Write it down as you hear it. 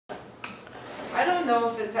I don't know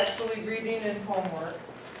if it's actually reading and homework,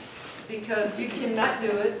 because you cannot do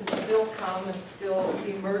it and still come and still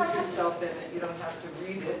immerse yourself in it. You don't have to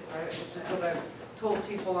read it, right? Which is what I've told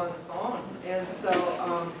people on the phone. And so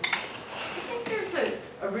I think there's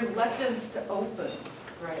a reluctance to open,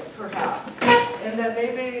 right, perhaps. And that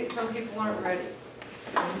maybe some people aren't ready.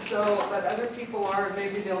 And so, but other people are, and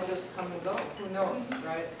maybe they'll just come and go. Who knows,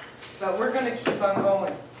 right? But we're going to keep on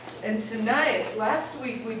going. And tonight, last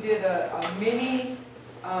week we did a mini,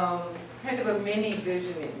 kind of a mini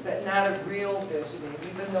visioning, but not a real visioning,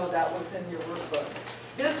 even though that was in your workbook.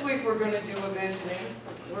 This week we're going to do a visioning.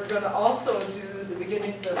 We're going to also do the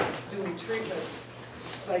beginnings of doing treatments,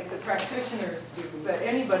 like the practitioners do, but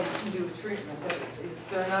anybody can do a treatment.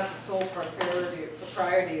 They're not the sole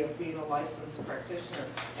propriety of being a licensed practitioner.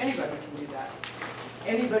 Anybody can do that.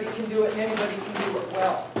 Anybody can do it, and anybody can do it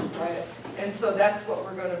well, right? And so that's what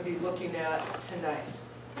we're going to be looking at tonight.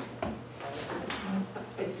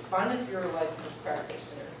 It's fun if you're a licensed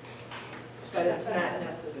practitioner, but it's not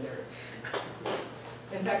necessary.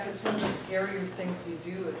 In fact, it's one of the scarier things you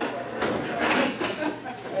do as a licensed practitioner.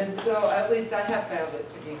 And so, at least I have found it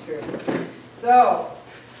to be true. So,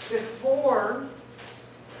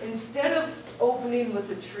 instead of opening with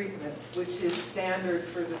a treatment, which is standard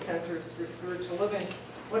for the Centers for Spiritual Living,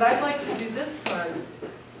 what I'd like to do this time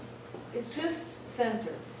is just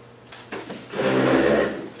center.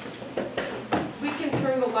 We can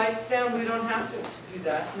turn the lights down. We don't have to do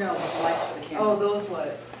that. No, the lights for the camera. Oh, those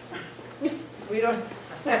lights. We don't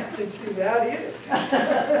have to do that either.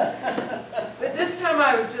 But this time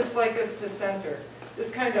I would just like us to center.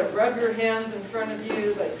 Just kind of rub your hands in front of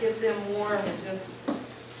you, like get them warm, and just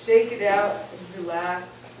shake it out and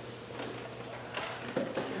relax.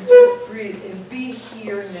 And just breathe and be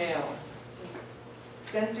here now. Just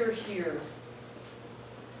center here.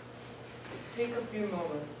 Just take a few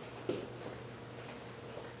moments.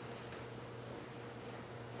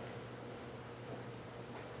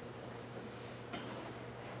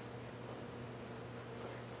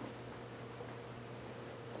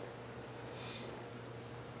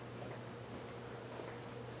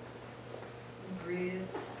 Breathe.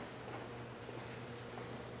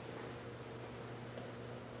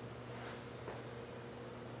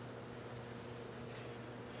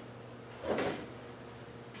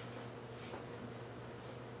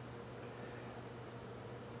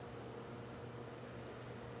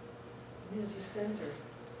 And as you center,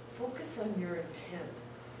 focus on your intent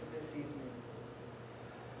for this evening.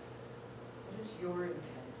 What is your intent?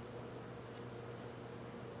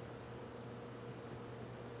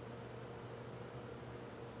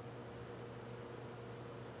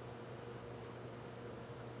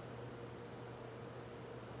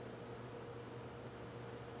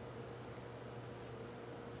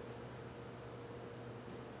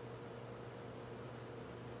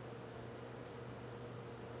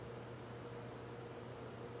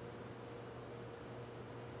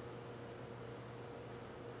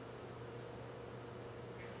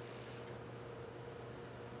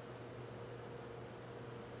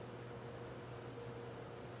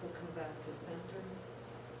 So come back to center,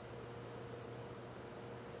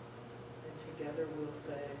 and together we'll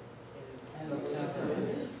say, "It is so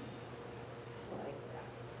is." Like that.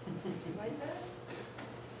 Did you like that?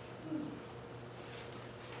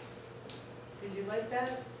 Did you like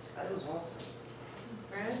that? That was awesome.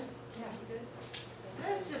 Fran? Yeah, you good?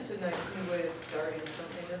 That's just a nice new way of starting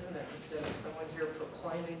something, isn't it? Instead of someone here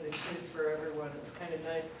proclaiming the truth for everyone, it's kind of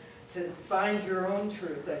nice to find your own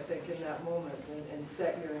truth, I think, in that moment and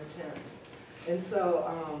set your intent. And so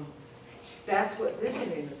that's what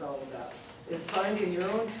visioning is all about, is finding your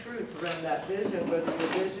own truth around that vision, whether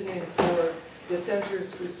you're visioning for the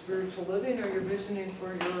Centers for Spiritual Living or you're visioning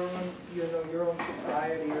for your own, your own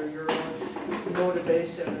propriety or your own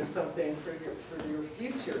motivation or something for your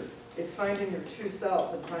future. It's finding your true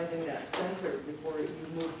self and finding that center before you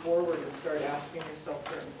move forward and start asking yourself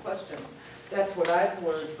certain questions. That's what I've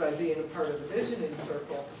learned by being a part of the visioning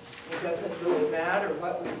circle. It doesn't really matter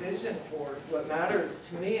what we vision for. What matters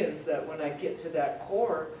to me is that when I get to that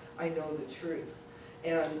core, I know the truth.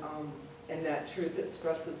 And that truth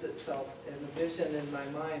expresses itself in the vision in my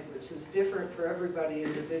mind, which is different for everybody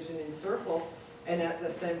in the visioning circle, and at the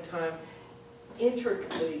same time,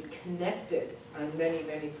 intricately connected on many,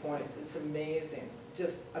 many points. It's amazing,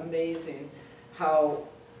 just amazing how,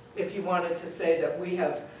 if you wanted to say that we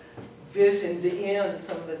have visioned in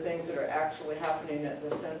some of the things that are actually happening at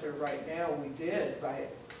the center right now, we did, right?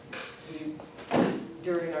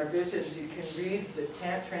 During our visions, you can read the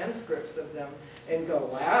transcripts of them and go,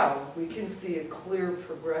 wow, we can see a clear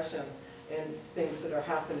progression in things that are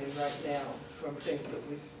happening right now from things that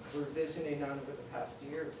we were visioning on over the past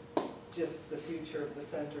year, just the future of the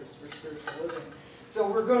Centers for Spiritual Living. So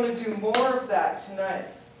we're going to do more of that tonight.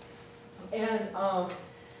 And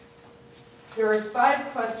there's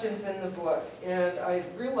 5 questions in the book, and I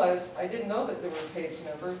realized I didn't know that there were page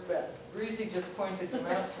numbers, but Breezy just pointed them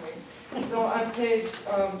out to me. So on page 20,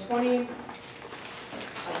 I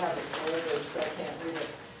have it delivered, so I can't read it.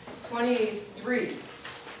 23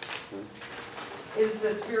 is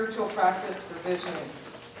the spiritual practice for visioning.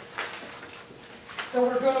 So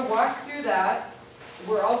we're going to walk through that.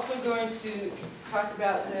 We're also going to talk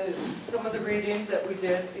about some of the reading that we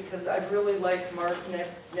did, because I really like Mark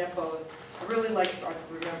Nepo's. I really like, I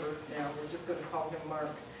remember now, we're just going to call him Mark.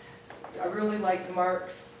 I really like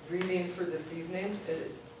Mark's reading for this evening.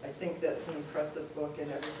 I think that's an impressive book,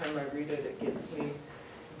 and every time I read it, it gets me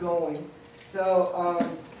going. So,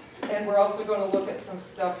 and we're also going to look at some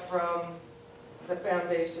stuff from the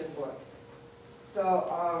Foundation book.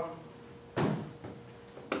 So,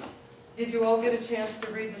 did you all get a chance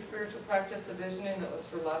to read the Spiritual Practice of Visioning that was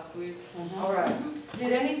for last week? Mm-hmm. All right.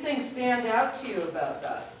 Did anything stand out to you about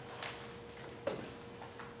that?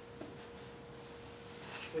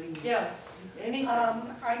 What do you mean? Yeah, anything?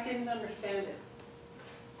 I didn't understand it.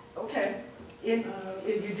 Okay. You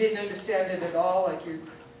didn't understand it at all, like you?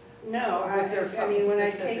 No, Was there something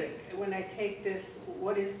specific? when I take this,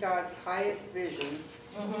 what is God's highest vision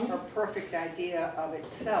or perfect idea of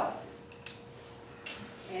itself?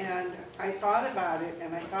 And I thought about it,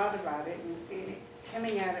 and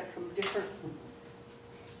coming at it from different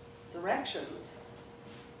directions.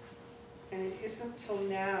 And it isn't till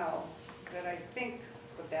now that I think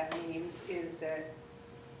what that means is that,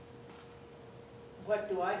 what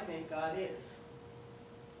do I think God is?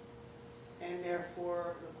 And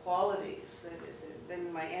therefore, the qualities,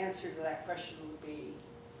 then my answer to that question would be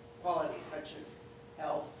qualities such as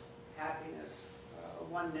health, happiness,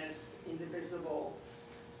 oneness, indivisible.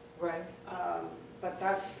 Right. But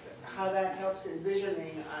that's how that helps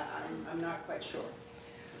envisioning, I'm not quite sure.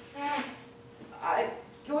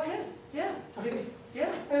 Go ahead. Yeah.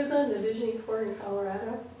 Yeah. I was on the Visioning Corps in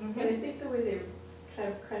Colorado, and I think the way they've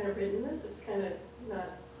kind of written this, it's kind of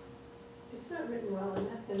not, it's not written well in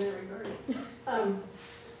that regard.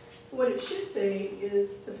 What it should say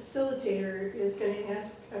is the facilitator is going to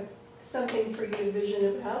ask something for you to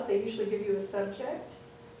vision about. They usually give you a subject.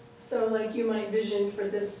 So like you might vision for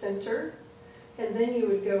this center, and then you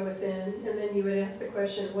would go within, and then you would ask the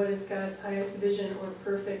question, what is God's highest vision or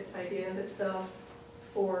perfect idea of itself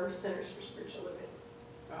for Centers for Spiritual Living?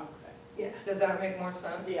 Okay. Yeah. Does that make more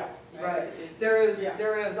sense? Yeah. Right. There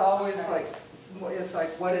is always like, it's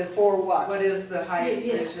like, what is for what? What is the highest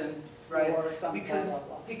Yeah. vision, right? Or something, Because blah, blah,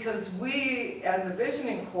 blah. because we and the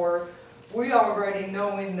Visioning Corps, we already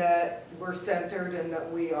knowing that we're centered and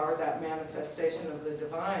that we are that manifestation of the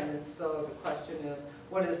divine, and so the question is,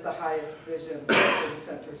 what is the highest vision for the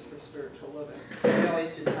Centers for Spiritual Living? We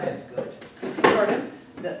always do the highest good. Pardon?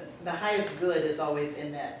 The highest good is always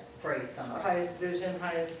in that phrase somewhere. Highest vision,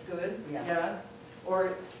 highest good. Yeah.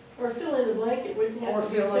 Or fill in the blank. It wouldn't have Or to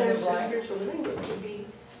be fill in the Centers for blank. Spiritual Living. It could be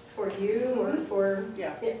for you or for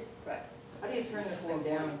Yeah. Yeah. Right. how do you turn this thing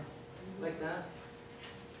down? Like that?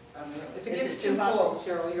 I don't know. If it Is gets it too too hot? cold,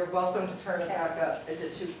 Cheryl, you're welcome to turn it back up. Is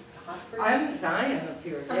it too hot for you? I'm dying up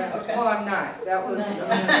here. Yeah. Okay. Well, I'm not. That was.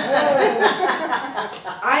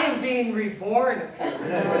 I am being reborn up here.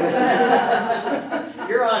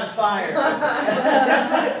 You're on fire.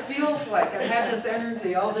 That's what it feels like. I've had this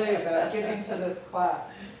energy all day about getting to this class.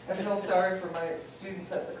 I feel sorry for my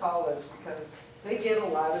students at the college because they get a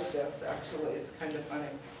lot of this, actually. It's kind of funny.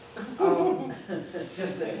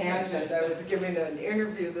 Just a tangent. I was giving an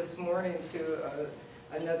interview this morning to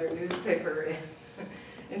another newspaper,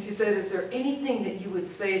 and she said, is there anything that you would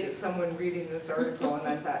say to someone reading this article? And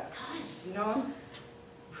I thought, gosh, you know,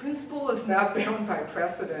 principle is not bound by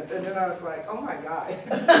precedent. And then I was like, oh my God,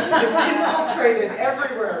 it's infiltrated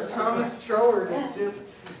everywhere. Thomas Troward is just,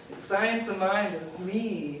 science of mind is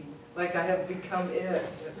me, like I have become it.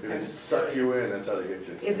 It's They kind of suck scary. you in, that's how they get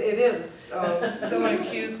you. It is. Someone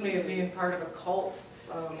accused me of being part of a cult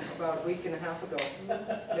about a week and a half ago.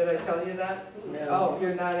 Did I tell you that? No. Oh,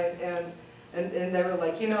 you're not in. And they were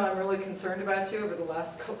like, you know, I'm really concerned about you over the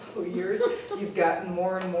last couple of years. You've gotten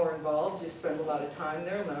more and more involved. You spend a lot of time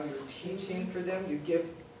there. Now you're teaching for them. You give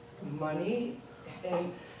money.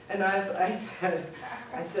 And I said,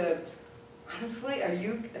 honestly, are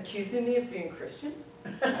you accusing me of being Christian?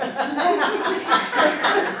 And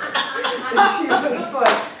she was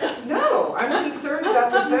like, no, I'm concerned about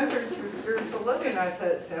the Centers for Spiritual Living. I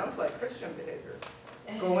said, it sounds like Christian behavior.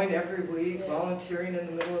 Going every week, volunteering. volunteering in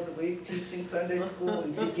the middle of the week, teaching Sunday school,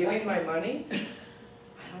 and be giving my money?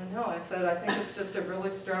 I don't know. I said, I think it's just a really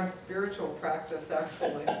strong spiritual practice,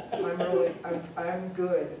 actually. I'm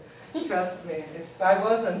good. Trust me. If I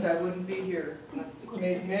wasn't, I wouldn't be here. I've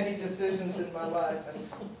made many decisions in my life, and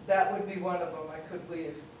that would be one of them. I could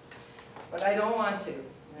leave. But I don't want to.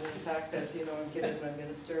 And in fact, as you know, I'm getting my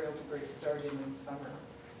ministerial degree starting in summer.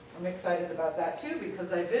 I'm excited about that too,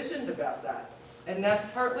 because I visioned about that. And that's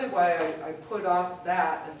partly why I put off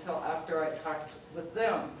that until after I talked with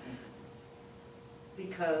them.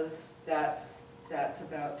 Because that's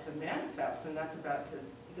about to manifest, and that's about to,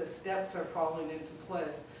 the steps are falling into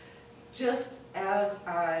place, just as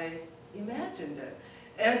I imagined it.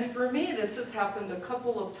 And for me, this has happened a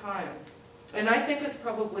couple of times. And I think it's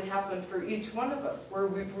probably happened for each one of us, where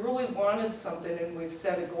we've really wanted something and we've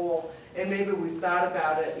set a goal, and maybe we've thought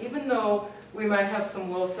about it, even though we might have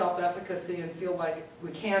some low self-efficacy and feel like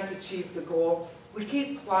we can't achieve the goal, we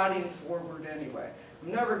keep plodding forward anyway.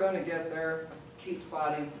 I'm never going to get there. Keep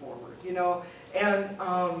plodding forward, you know, and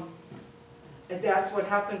that's what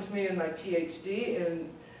happened to me in my PhD, and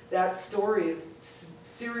that story is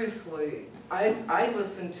seriously, I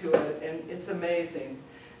listened to it, and it's amazing,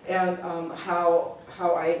 and how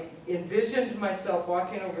I envisioned myself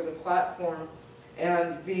walking over the platform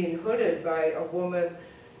and being hooded by a woman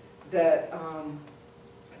that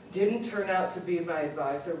didn't turn out to be my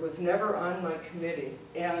advisor, was never on my committee,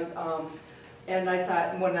 and I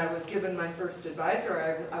thought, when I was given my first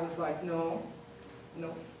advisor, I was like, no,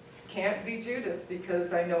 can't be Judith,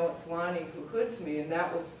 because I know it's Lonnie who hoods me, and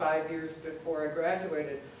that was 5 years before I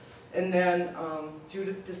graduated. And then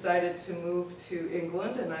Judith decided to move to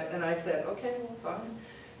England, and I said, okay, well, fine.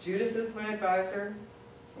 Judith is my advisor.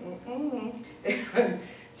 And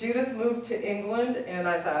Judith moved to England, and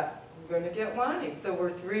I thought, I'm going to get Lonnie. So we're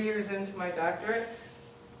 3 years into my doctorate.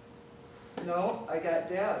 No, I got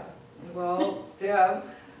Deb. Well, Deb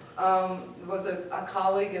was a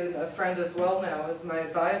colleague and a friend as well now as my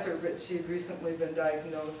advisor, but she'd recently been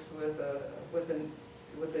diagnosed with a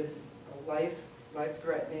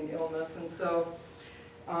life-threatening illness, and so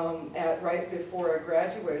right before I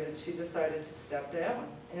graduated, she decided to step down,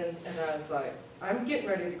 and I was like, I'm getting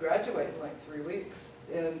ready to graduate in like 3 weeks,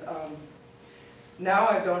 and now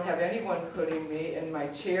I don't have anyone hooding me, and my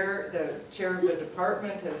chair, the chair of the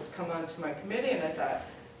department, has come onto my committee, and I thought,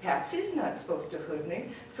 Patsy's not supposed to hood me.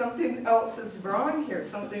 Something else is wrong here.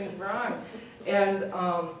 Something's wrong. And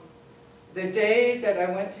the day that I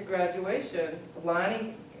went to graduation,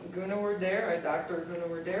 Lonnie Gunawardera, Dr.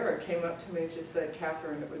 Gunawardera, came up to me and just said,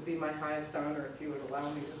 Catherine, it would be my highest honor if you would allow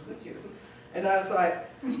me to hood you. And I was like,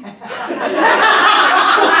 oh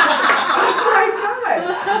my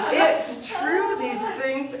God, it's true, these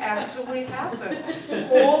things actually happen.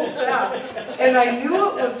 Hold fast. And I knew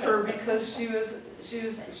it was her because she was Sri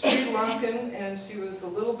Lankan, and she was a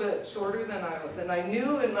little bit shorter than I was. And I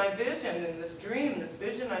knew in my vision, in this dream, this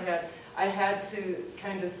vision I had to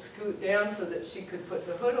kind of scoot down so that she could put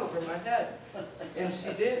the hood over my head. And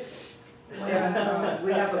she did. And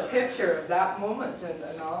we have a picture of that moment,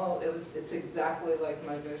 and all, it's exactly like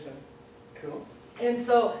my vision. Cool. And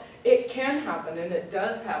so it can happen, and it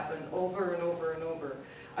does happen over and over and over.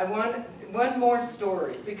 I want one more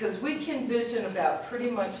story, because we can vision about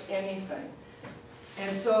pretty much anything.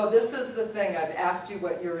 And so this is the thing. I've asked you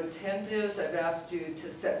what your intent is. I've asked you to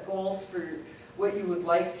set goals for what you would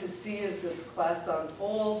like to see as this class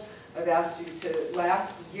unfolds. I've asked you to,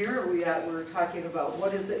 last year we were talking about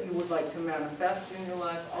what is it you would like to manifest in your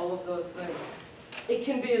life, all of those things. It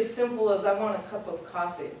can be as simple as I want a cup of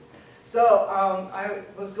coffee. So I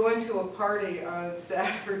was going to a party on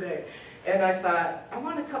Saturday, and I thought, I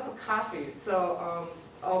want a cup of coffee. So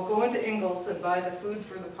I'll go into Ingles and buy the food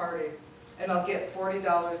for the party, and I'll get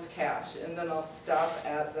 $40 cash, and then I'll stop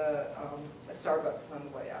at the Starbucks on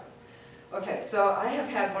the way out. Okay, so I have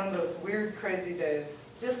had one of those weird, crazy days,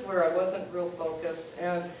 just where I wasn't real focused,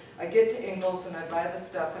 and I get to Ingles and I buy the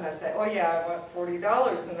stuff, and I say, oh yeah, I want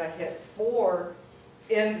 $40, and I hit 4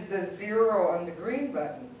 and the 0 on the green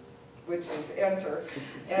button, which is enter,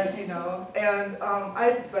 as you know, and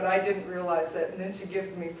but I didn't realize that, and then she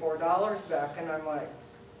gives me $4 back, and I'm like,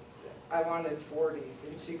 I wanted 40,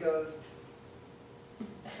 and she goes,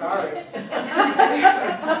 sorry.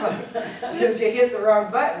 Since you hit the wrong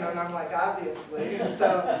button, and I'm like, obviously. And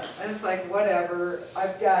so I was like, whatever. I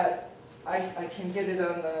can get it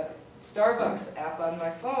on the Starbucks app on my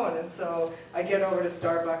phone, and so I get over to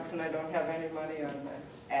Starbucks and I don't have any money on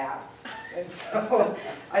the app. And so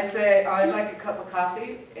I say, I'd like a cup of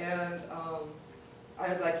coffee, and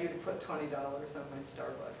I'd like you to put $20 on my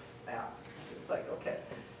Starbucks app. She was like, okay.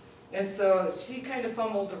 And so she kind of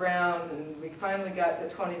fumbled around, and we finally got the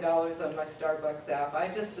 $20 on my Starbucks app. I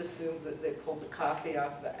just assumed that they pulled the coffee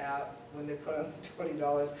off the app when they put on the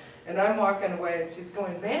 $20. And I'm walking away, and she's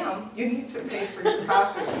going, "Ma'am, you need to pay for your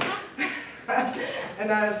coffee." And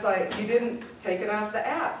I was like, "You didn't take it off the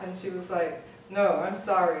app?" And she was like, "No, I'm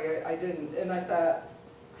sorry, I didn't." And I thought,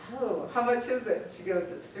 "Oh, how much is it?" She goes,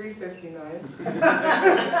 "It's $3.59.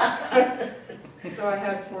 So I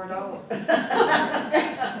had $4.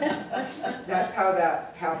 That's how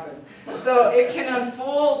that happened. So it can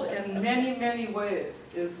unfold in many, many ways,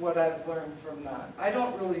 is what I've learned from that. I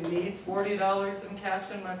don't really need $40 in cash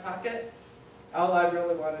in my pocket. All I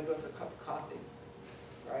really wanted was a cup of coffee,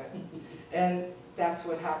 right? And that's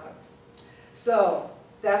what happened. So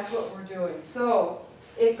that's what we're doing. So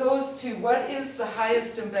it goes to, what is the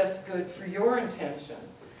highest and best good for your intention?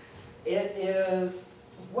 It is,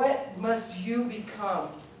 what must you become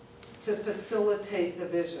to facilitate the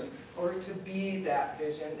vision, or to be that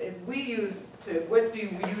vision? If we use to, what do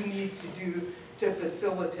you need to do to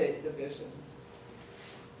facilitate the vision,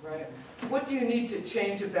 right? What do you need to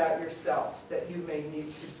change about yourself that you may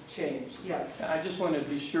need to change? Yes? I just want to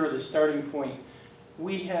be sure the starting point,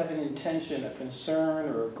 we have an intention, a concern,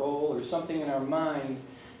 or a goal, or something in our mind,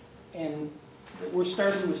 and we're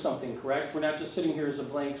starting with something, correct? We're not just sitting here as a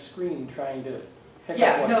blank screen trying to pick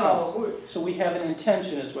up what comes. So we have an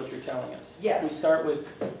intention, is what you're telling us. Yes. We start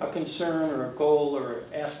with a concern, or a goal, or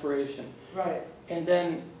an aspiration. Right. And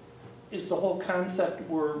then is the whole concept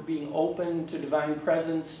we're being open to divine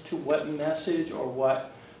presence, to what message or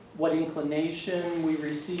what inclination we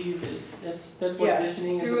receive? That's what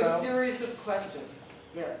visioning is about? Through a series of questions,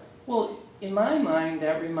 yes. Well, in my mind,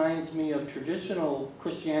 that reminds me of traditional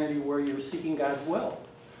Christianity, where you're seeking God's will.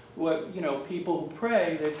 People who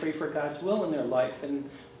pray, they pray for God's will in their life, and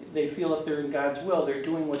they feel if they're in God's will, they're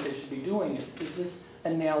doing what they should be doing. Is this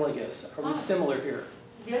analogous? Are we similar here?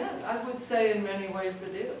 Yeah, I would say in many ways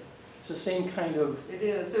it is. It's the same kind of It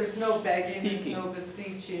is. There's no begging, seeking. there's no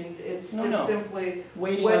beseeching. It's No, just no. simply,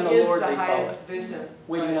 waiting what on the is Lord, the they call highest it. vision?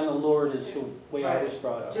 Waiting Right. on the Lord is the way I Right. was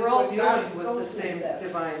brought up. We're all Just what God dealing with the goes and same says.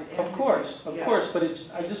 divine entity. Of course, but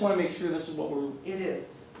I just want to make sure this is what we're It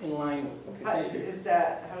is. in line with. Okay, How, thank you.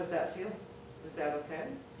 how does that feel? Is that okay?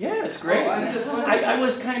 Yeah, it's great. Oh, I'm just wondering. I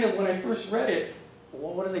was kind of, when I first read it,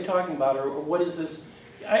 well, what are they talking about, or what is this?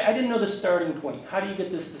 I didn't know the starting point. How do you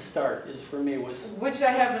get this to start, is for me was... Which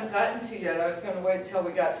I haven't gotten to yet. I was going to wait until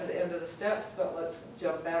we got to the end of the steps, but let's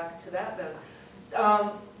jump back to that then.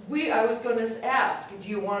 I was going to ask, do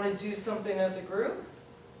you want to do something as a group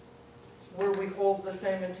where we hold the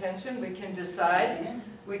same intention? We can decide.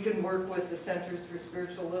 We can work with the Centers for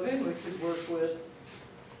Spiritual Living. We could work with,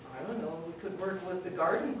 I don't know, we could work with the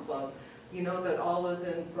Garden Club. You know, that all is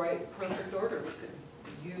in perfect order. We could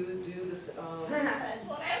do this, That's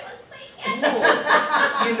what I was school.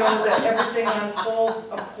 You know, that everything unfolds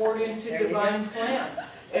according to There you divine plan.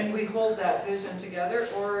 And we hold that vision together,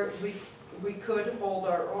 or we could hold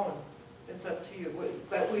our own. It's up to you,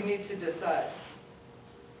 but we need to decide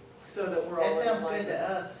so that we're all That in sounds alignment. good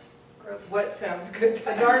to us. What sounds good to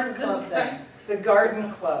The garden club thing. The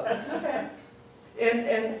Garden Club.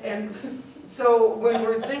 And so when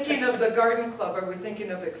we're thinking of the Garden Club, are we thinking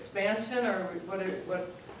of expansion, or what?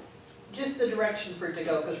 Just the direction for it to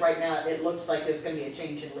go, because right now it looks like there's going to be a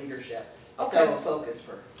change in leadership. Okay. So a focus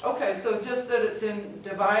for. Okay, so just that it's in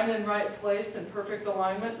divine and right place and perfect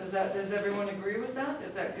alignment, does everyone agree with that?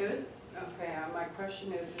 Is that good? Okay, my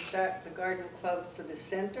question is that the garden club for the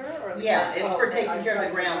center, or? Yeah, it's for taking care of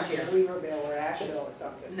the grounds here. Weaverville or Asheville or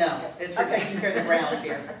something. No, it's for taking care of the grounds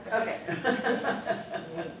here. Okay.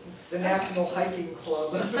 The National Hiking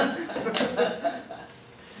Club.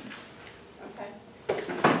 Okay.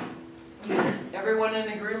 Everyone in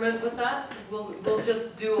agreement with that? We'll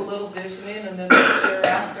just do a little visioning and then we'll share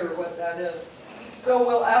after what that is. So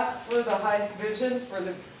we'll ask for the highest vision for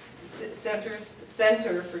the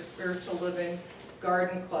Center for Spiritual Living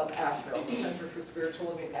Garden Club Asheville, Center for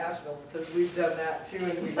Spiritual Living Asheville, because we've done that too,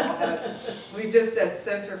 and we've all had, we just said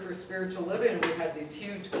Center for Spiritual Living, and we had these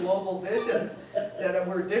huge global visions that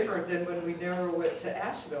were different than when we narrow it to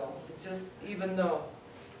Asheville, just even though.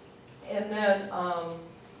 And then,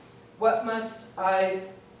 what must I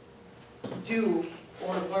do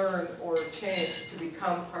or learn or change to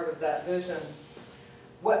become part of that vision?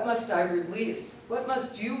 What must I release? What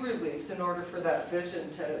must you release in order for that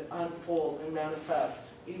vision to unfold and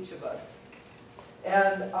manifest, each of us?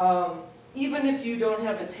 And even if you don't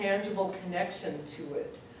have a tangible connection to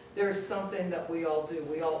it, there's something that we all do.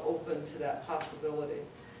 We all open to that possibility.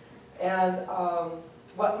 And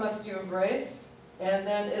what must you embrace? And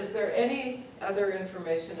then, is there any other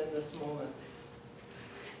information in this moment?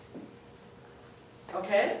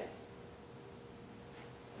 Okay?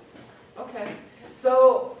 Okay,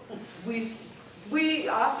 so we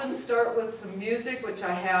often start with some music, which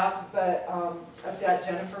I have, but I've got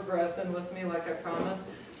Jennifer Greysen with me, like I promised.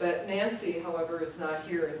 But Nancy, however, is not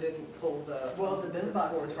here and didn't pull the. Well, the bin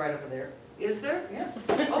box is right over there. Is there? Yeah.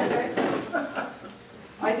 Okay.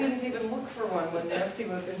 I didn't even look for one when Nancy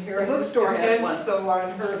was in here. The bookstore has one. So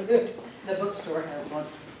on her. The bookstore has one.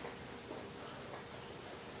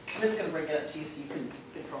 I'm just gonna bring it up to you so you can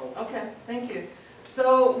control. Okay, thank you.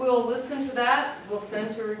 So we'll listen to that, we'll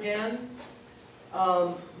center again.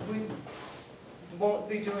 We won't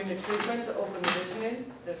be doing a treatment to open the visioning.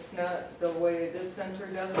 That's not the way this center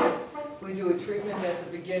does it. We do a treatment at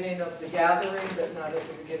the beginning of the gathering, but not at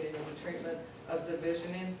the beginning of the treatment of the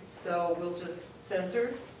visioning. So we'll just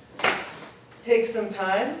center, take some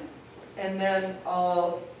time, and then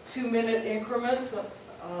 2-minute increments.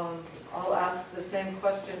 I'll ask the same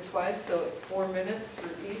question twice, so it's 4 minutes for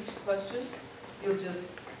each question. You'll just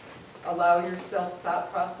allow yourself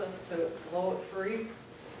thought process to flow freely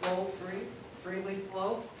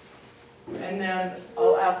flow. And then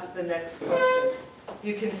I'll ask the next question.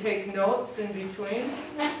 You can take notes in between.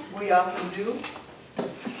 We often do.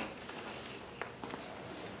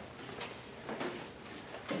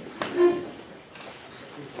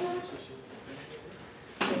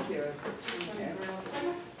 Thank you.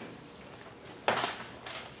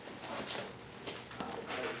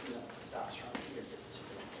 Stops right here, just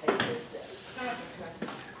take this in. Okay.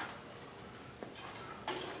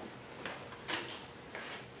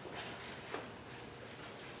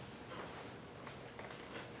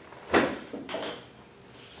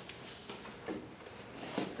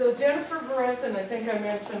 So Jennifer Greysen, I think I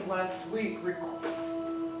mentioned last week,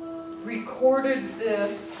 recorded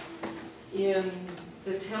this in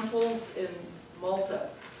the temples in Malta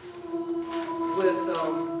with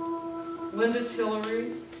Linda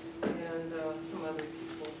Tillery and some other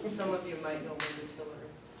people. Some of you might know Linda Tillery.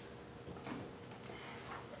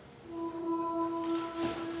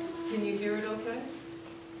 Can you hear it okay?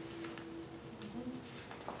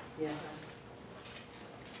 Yes.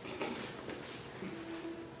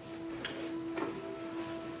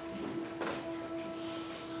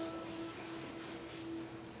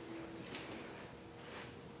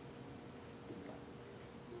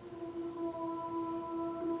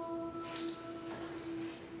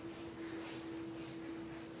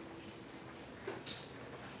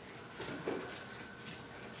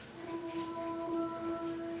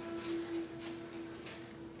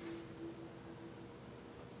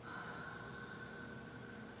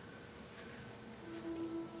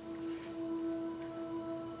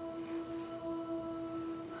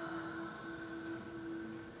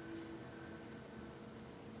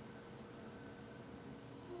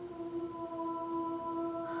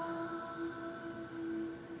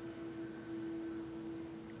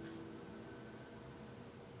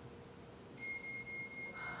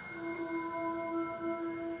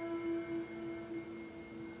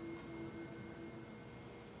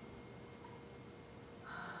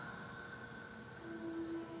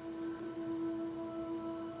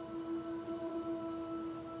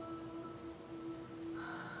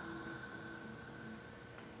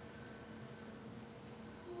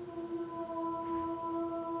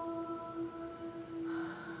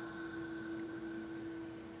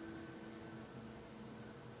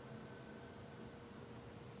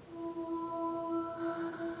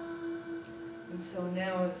 So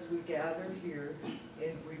now as we gather here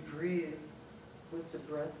and we breathe with the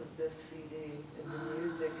breath of this CD and the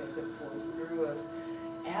music as it flows through us,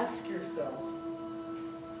 ask yourself,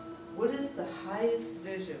 what is the highest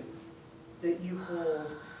vision that you hold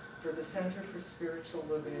for the Center for Spiritual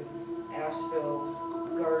Living, Asheville's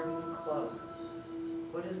Garden Club?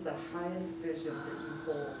 What is the highest vision that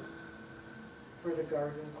you hold for the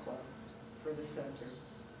Garden Club, for the center?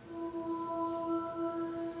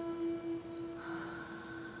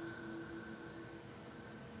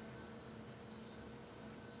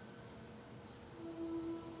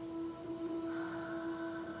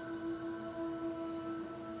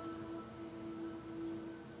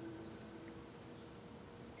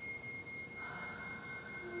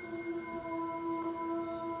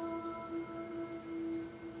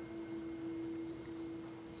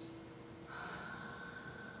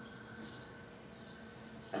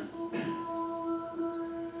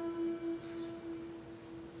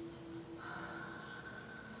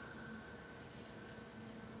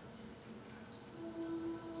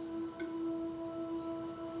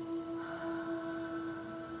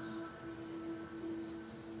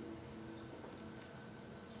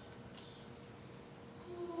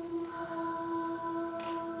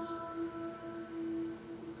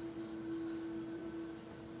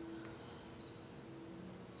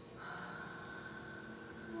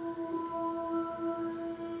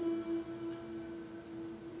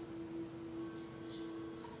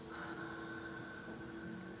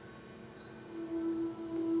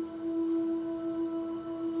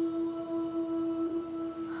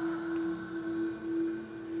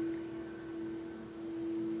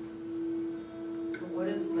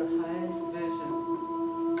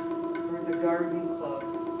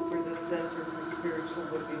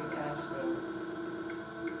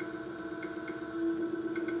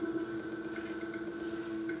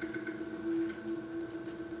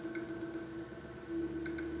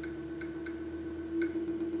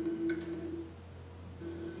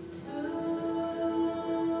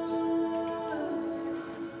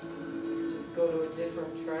 go to a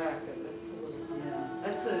different track, and that's a little,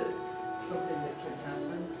 that's something that can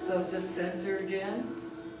happen. So just center again.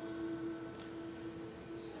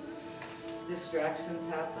 Distractions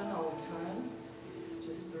happen all the time.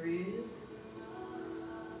 Just breathe.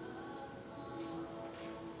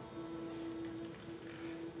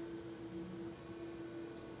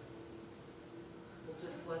 We'll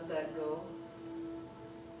just let that go.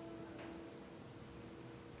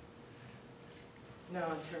 Now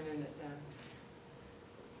I'm turning it down.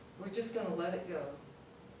 We're just going to let it go.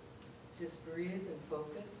 Just breathe and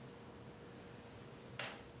focus.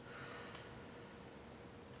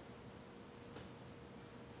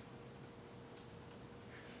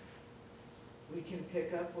 We can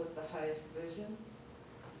pick up with the highest vision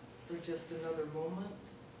for just another moment.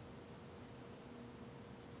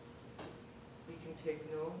 We can take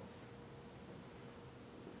notes.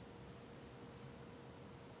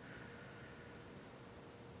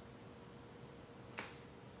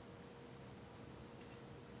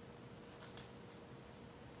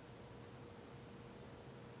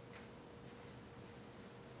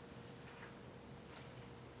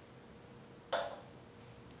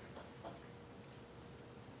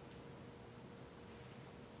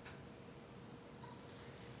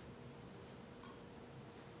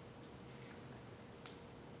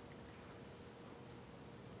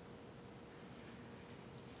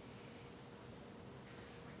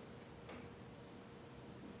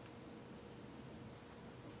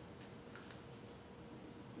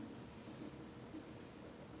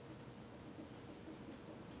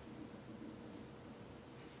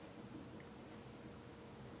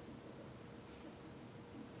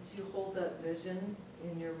 As you hold that vision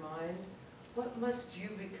in your mind, what must you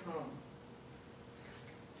become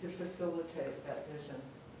to facilitate that vision?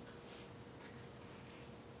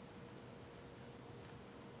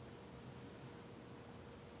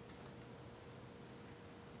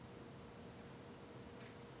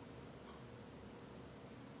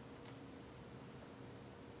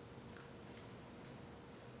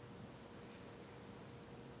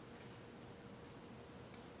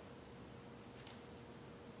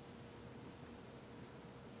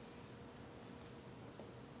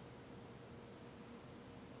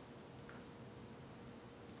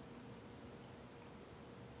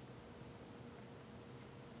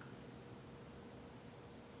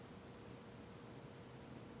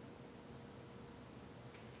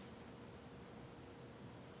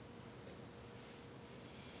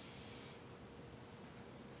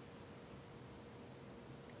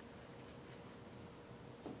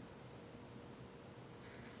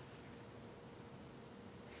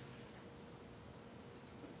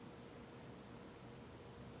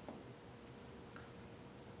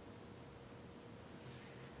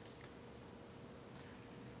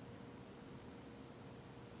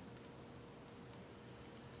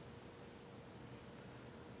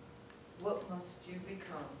 What must you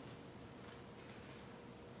become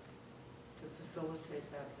to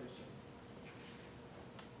facilitate that vision?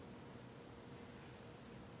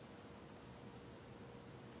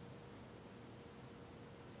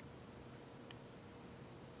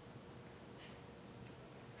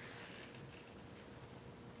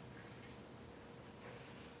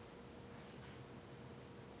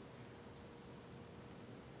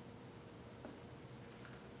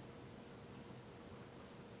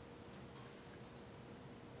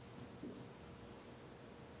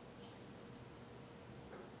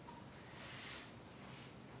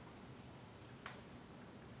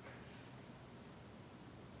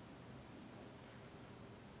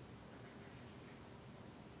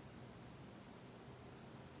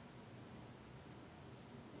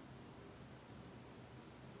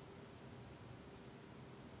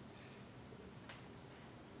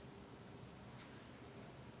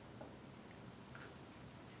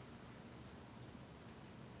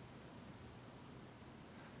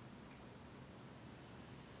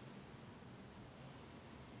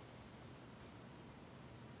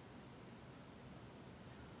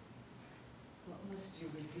 What must you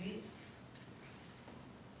release?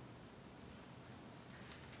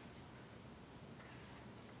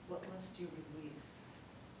 What must you release?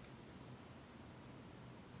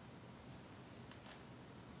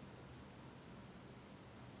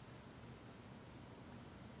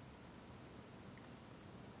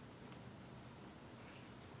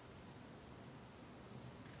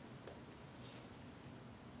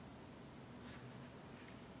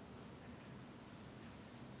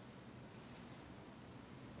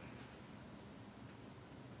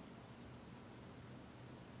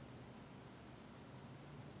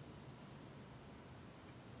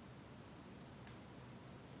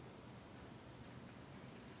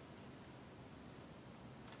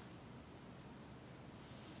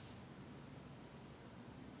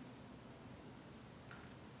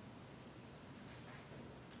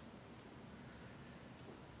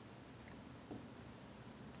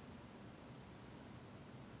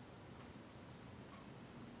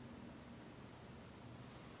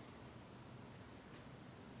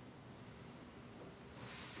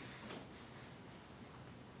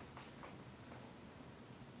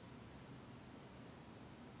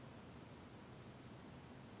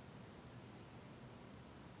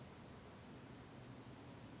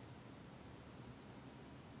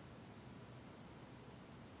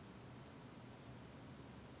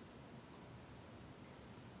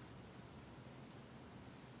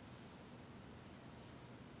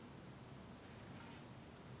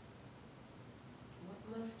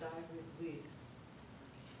 must I release?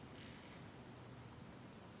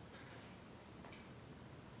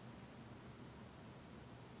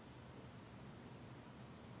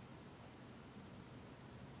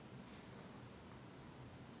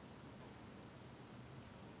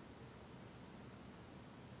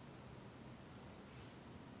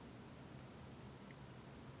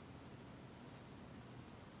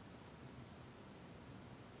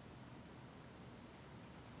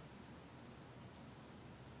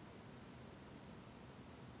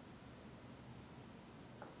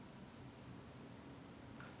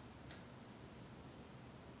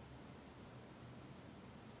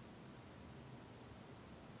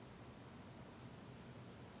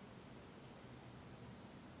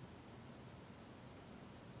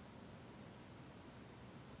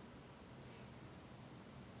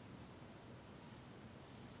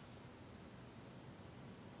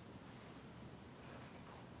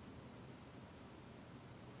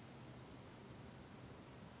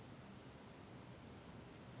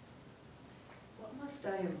 What must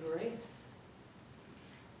I embrace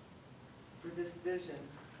for this vision,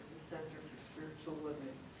 for the Center for Spiritual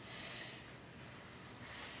Living?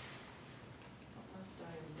 What must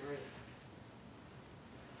I embrace?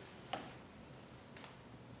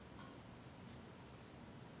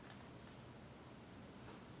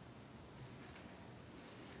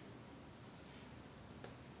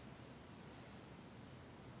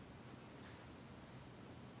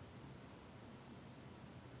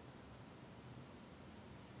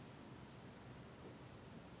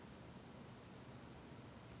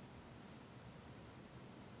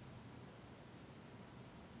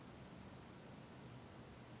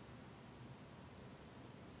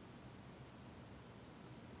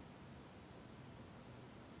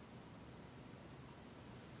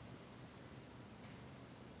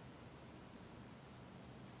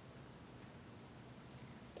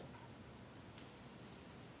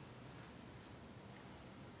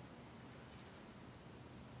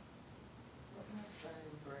 What must I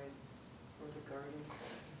embrace for the Garden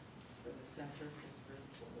Club, for the Center for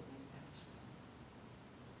Spiritual Living Asheville?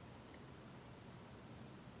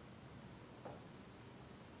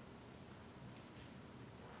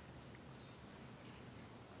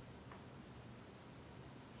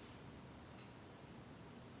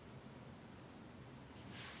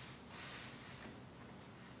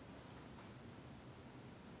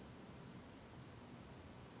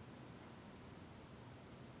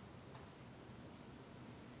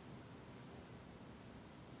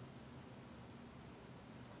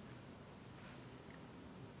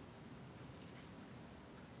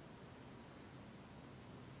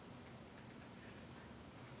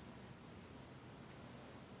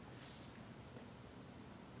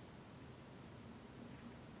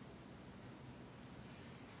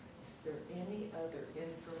 Is there any other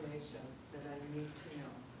information that I need to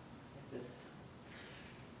know at this time?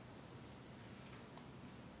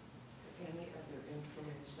 Is there any other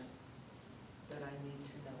information that I need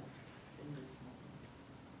to know in this moment?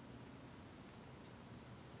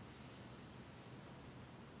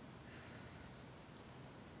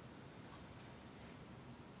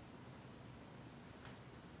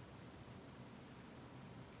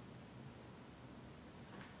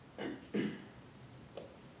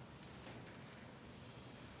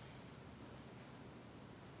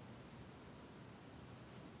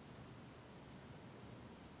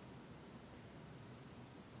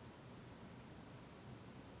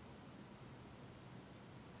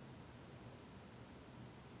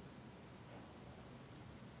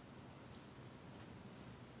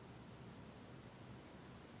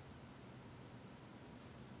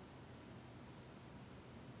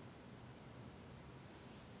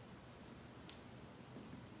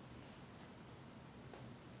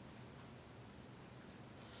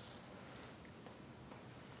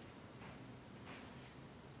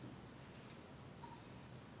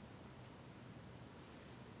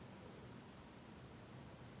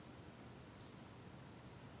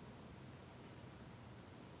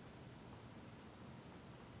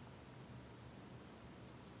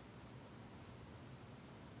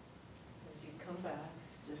 As you come back,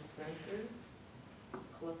 just center,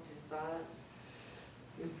 collect your thoughts,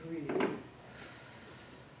 you breathe. And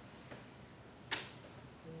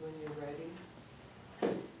when you're ready,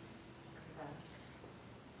 just come back.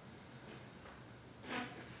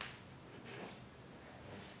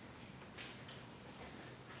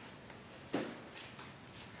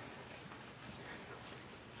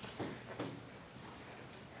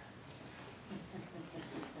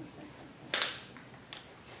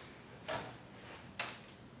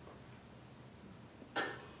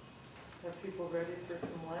 Are people ready for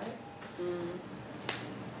some light?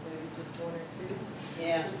 Just one or two?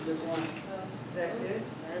 Yeah, just one. Is that good?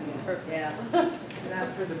 That's perfect. Yeah.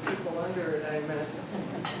 Not for the people under it, I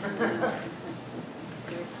imagine.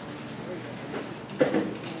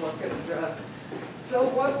 Look at the, so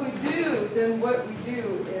what we do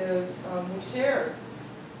is we share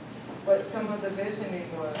what some of the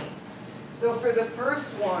visioning was. So for the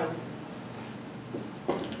first one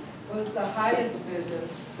was the highest vision.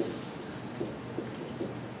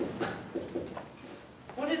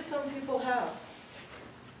 What did some people have?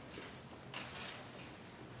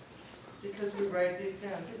 Because we write these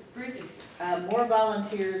down. Breezy. More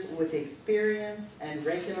volunteers with experience and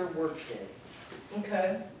regular work days.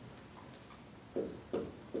 Okay.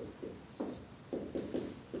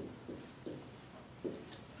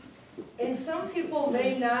 And some people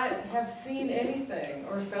may not have seen anything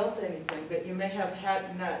or felt anything, but you may have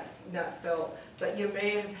had not felt, but you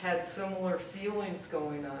may have had similar feelings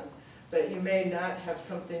going on, but you may not have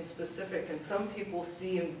something specific. And some people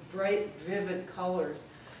see in bright, vivid colors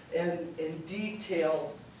and in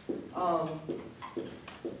detailed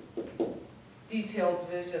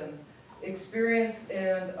visions. Experience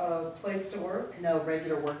and place to work, No,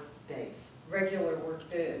 regular work days. regular work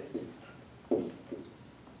days.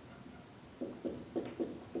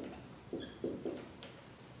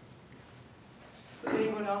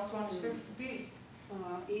 Anyone else want to share? B,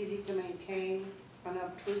 Easy to maintain,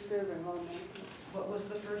 unobtrusive, and low maintenance. what was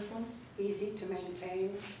the first one? Easy to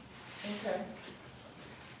maintain, Okay.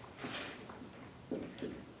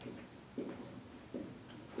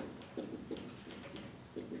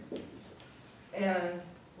 And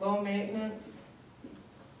low maintenance.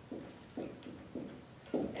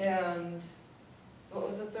 And what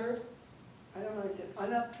was the third? I don't know, is it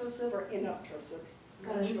unobtrusive or inobtrusive?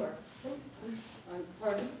 I'm not sure.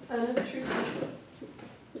 Pardon? Unobtrusive.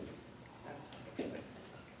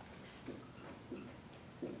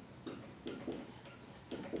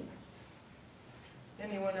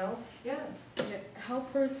 Anyone else? Yeah.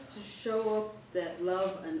 Helpers to show up that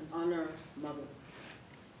love and honor mother.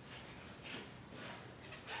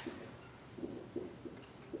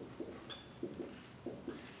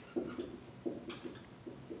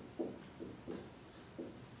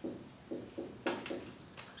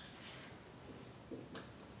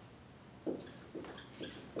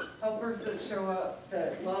 Helpers that show up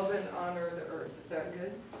that love and honor the earth. Is that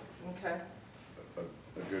good? Okay.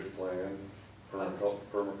 A good plan,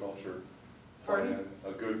 permaculture Pardon? plan,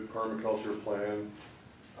 a good permaculture plan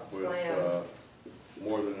A with plan.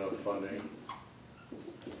 more than enough funding.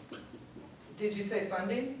 Did you say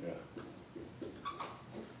funding?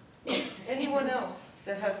 Yeah. Anyone else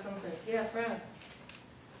that has something? Yeah, Fran?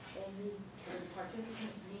 The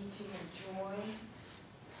participants need to enjoy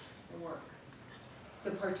the work.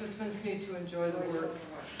 The participants need to enjoy the work.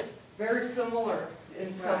 Very similar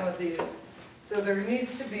in some of these. So there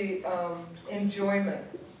needs to be enjoyment.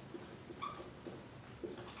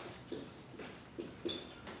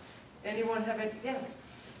 Anyone have it? Yeah.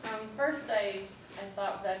 First I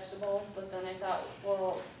thought vegetables, but then I thought,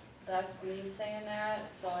 well, that's me saying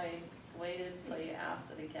that, so I waited till you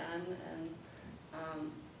asked it again, and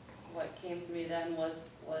what came to me then was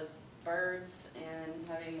birds and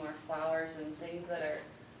having more flowers and things that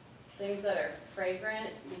are fragrant,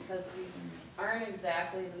 because these aren't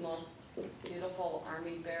exactly the most beautiful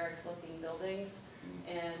army barracks looking buildings,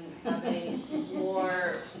 and having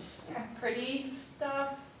more pretty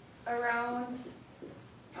stuff around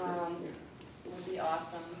would be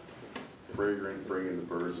awesome. Fragrant, bringing the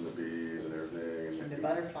birds and the bees and everything. And the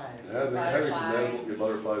butterflies. Having some edible, Butterflies.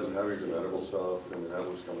 butterflies and having some edible stuff, I mean, that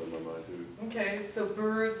was coming to my mind too. Okay, so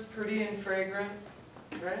birds, pretty and fragrant,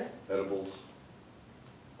 right? Edibles,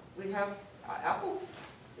 We have apples.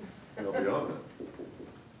 you know, beyond that.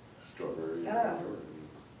 Strawberries. Yeah.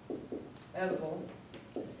 Edible.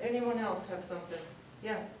 Anyone else have something?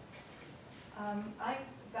 Yeah. I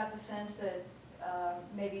got the sense that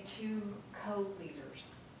maybe two co-leaders,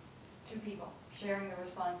 two people sharing the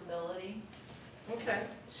responsibility. Okay.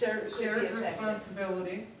 Could be Shared effective.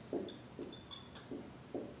 responsibility.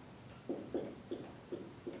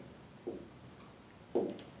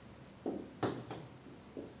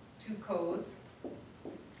 Two co's.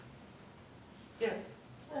 Yes.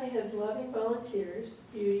 I had loving volunteers,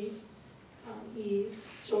 beauty, ease,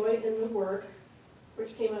 joy in the work,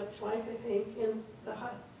 which came up twice, I think, and the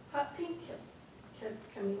hot pink kept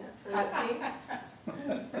coming up. for me.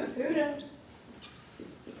 Hot pink. Who knows?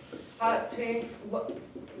 Hot pink.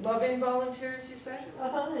 Loving volunteers, you said?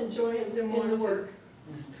 And joy in Similar the to, work.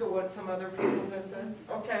 to what some other people had said?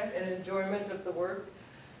 Okay, and enjoyment of the work?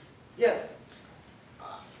 Yes.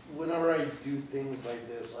 Whenever I do things like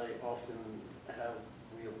this, I often have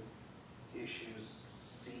real issues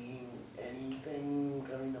seeing anything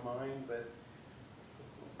coming to mind, but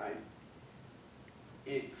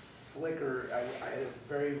it flickered, I had a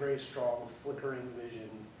very, very strong flickering vision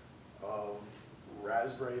of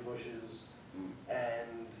raspberry bushes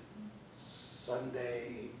and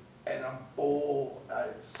Sunday, and a bowl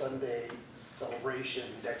at Sunday celebration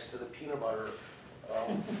next to the peanut butter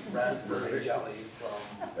raspberry jelly from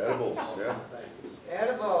Edibles, yeah. things.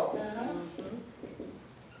 Edible.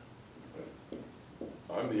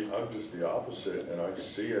 I'm just the opposite, and I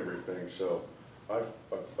see everything, so I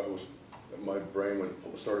was, my brain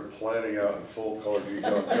started planning out in full color,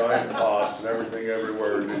 giant pots and everything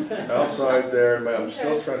everywhere, and outside there, man, I'm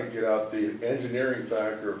still trying to get out the engineering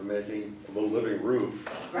factor of making a living roof.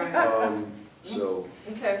 Right. So.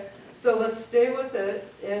 Okay, so let's stay with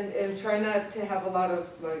it and try not to have a lot of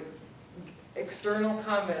like external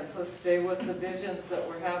comments. Let's stay with the visions that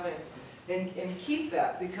we're having and keep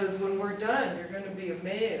that, because when we're done, you're going to be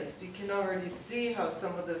amazed. You can already see how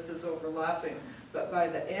some of this is overlapping, but by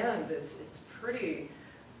the end, it's pretty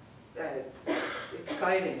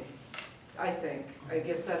exciting, I think. I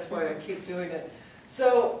guess that's why I keep doing it.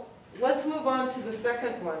 So let's move on to the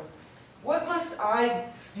second one. What must I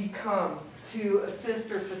become to assist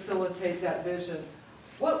or facilitate that vision?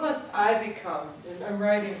 What must I become? And I'm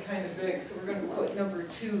writing kind of big, so we're going to put number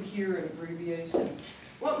 2 here in abbreviations.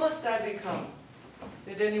 What must I become?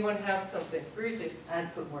 Did anyone have something? Breezy?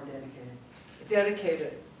 I'd put more dedicated.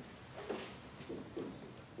 Dedicated.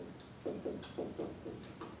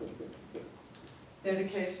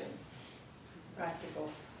 Dedication.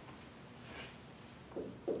 Practical.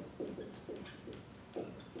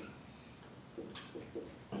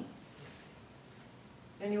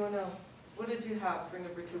 Anyone else? What did you have for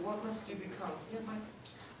number 2? What must you become? Yeah, Mike?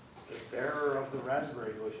 The bearer of the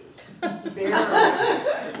raspberry bushes. Bearer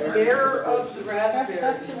of the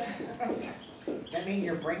raspberries. Does that mean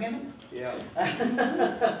you're bringing them? Yeah.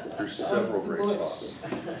 There's several the great bush. spots.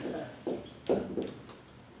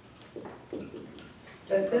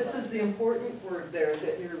 That this is the important word there,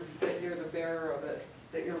 that you're the bearer of it,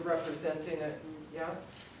 that you're representing it, yeah?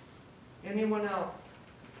 Anyone else?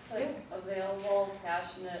 Like available,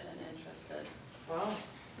 passionate, and interested. Wow.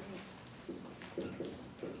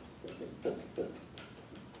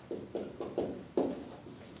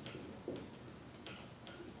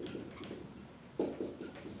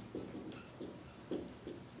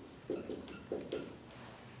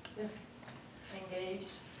 Yeah.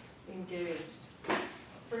 Engaged, Engaged.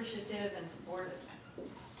 appreciative, and supportive.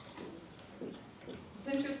 It's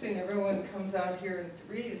interesting, everyone comes out here in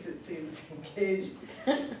 3s, it seems, engaged,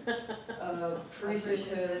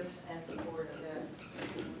 appreciative. And supportive. Yeah.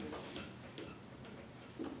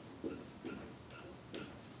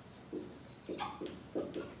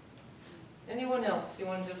 Anyone else, you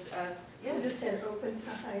want to just add? Yeah, just had open to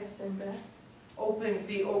highest and best. Open,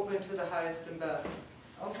 be open to the highest and best.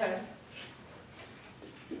 Okay.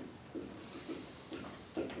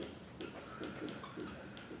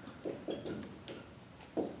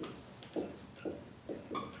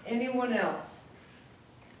 Anyone else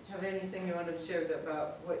have anything you want to share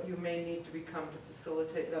about what you may need to become to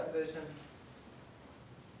facilitate that vision?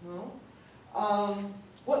 No?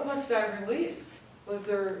 What must I release? Was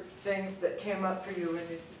there things that came up for you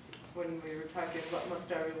when we were talking, what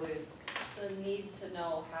must I release? The need to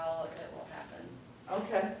know how it will happen.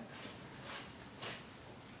 Okay.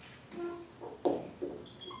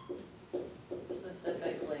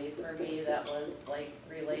 Specifically, for me, that was like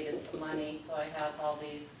related to money, so I have all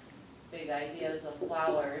these big ideas of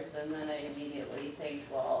flowers, and then I immediately think,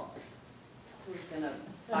 well, who's gonna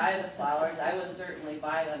buy the flowers? I would certainly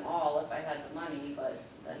buy them all if I had the money, but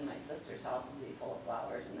then my sister's house would be full of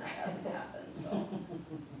flowers, and that hasn't happened, so.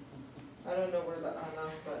 I don't know where the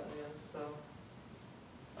on-off button is, so.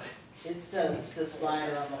 It's the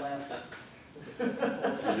slider on the left. You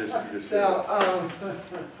just So,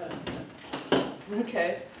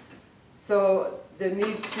 okay. So the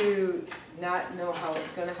need to not know how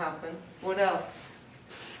it's gonna happen. What else?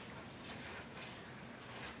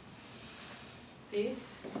 Pete?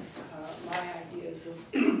 My ideas of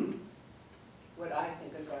what I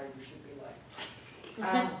think a garden should be like,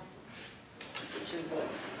 which is what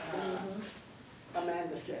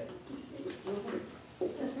Amanda said.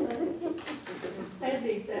 I had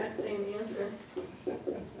the exact same answer.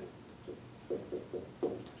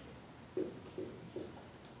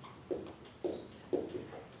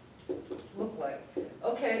 Look like.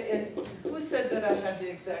 Okay, and who said that I had the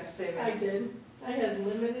exact same I answer? did. I had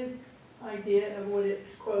limited idea of what it,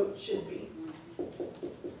 quote, should be.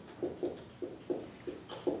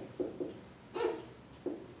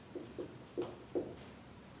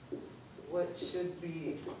 what should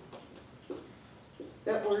be?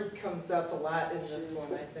 That word comes up a lot in this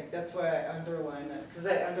one, I think. That's why I underline it, because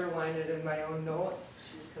I underline it in my own notes,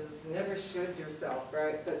 because never should yourself,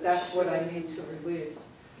 right? But that's what I need to release,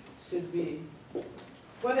 should be.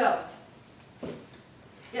 What else?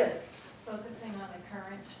 Yes? Focusing on the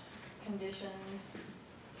current conditions.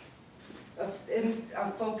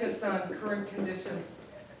 A focus on current conditions,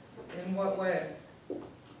 in what way?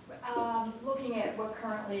 Looking at what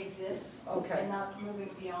currently exists. Okay. And not moving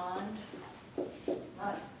beyond,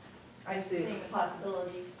 not I see. seeing the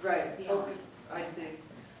possibility Right, beyond. focus, I see.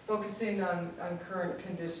 Focusing on current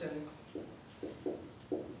conditions.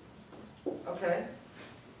 Okay.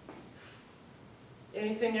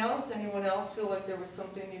 Anything else? Anyone else feel like there was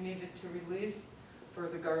something you needed to release for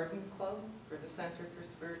the garden club, for the Center for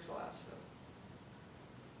Spiritual Asheville?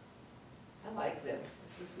 I like this.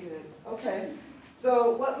 This is good. Okay.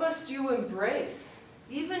 So what must you embrace?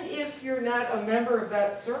 Even if you're not a member of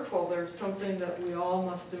that circle, there's something that we all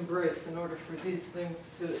must embrace in order for these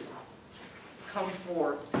things to come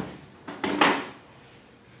forth.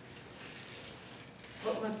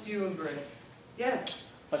 What must you embrace? Yes?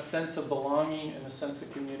 A sense of belonging and a sense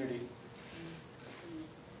of community.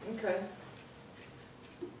 Okay.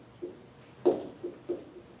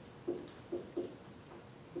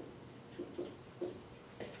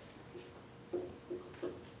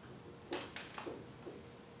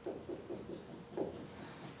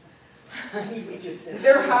 We just did.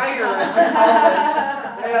 They're higher at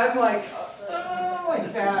college. And I'm like, oh,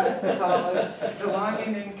 like that at college.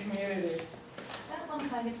 Belonging in community. That one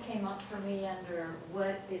kind of came up for me under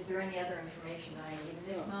what, is there any other information I need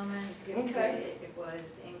in this moment? Okay. It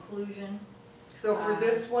was inclusion. So for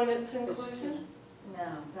this one, it's inclusion? No,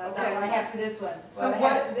 that Okay. one I have for this one. So I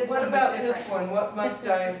have for this what one was about this different. one? What must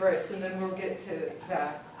I embrace? And then we'll get to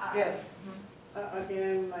that. Yes?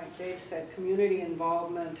 Again, like Dave said, community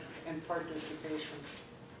involvement and participation.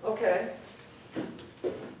 Okay.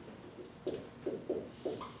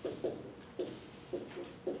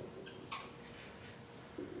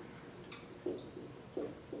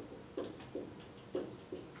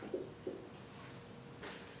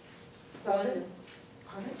 Oneness.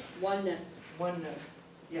 Pardon? Oneness. Oneness,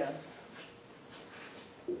 yes.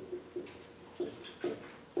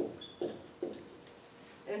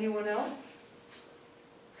 Anyone else?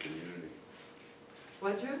 Community,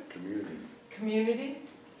 What, Drew? community. Community?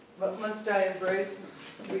 What must I embrace?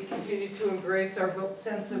 We continue to embrace our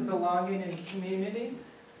sense of belonging and community.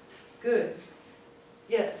 Good.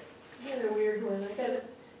 Yes? I had a weird one. I got a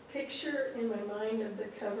picture in my mind of the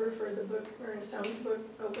cover for the book, Ernest Holmes' book,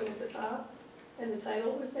 open at the top, and the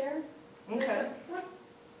title was there. And I Okay. thought, what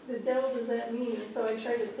the devil does that mean? And so I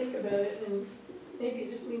tried to think about it, and maybe it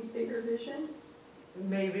just means bigger vision.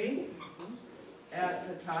 Maybe. At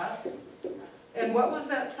the top. And what was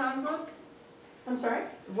that songbook? I'm sorry?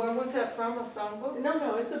 Where was that from, a songbook?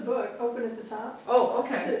 No, it's a book, open at the top. Oh,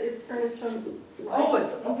 okay. It's Ernest Holmes' life. Oh,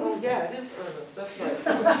 oh, yeah, it is Ernest, that's right.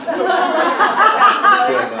 So Come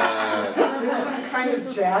on. there's some kind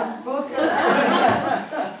of jazz book?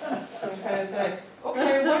 Some kind of thing.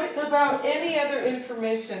 Okay, what about any other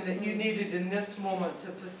information that you needed in this moment to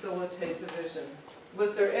facilitate the vision?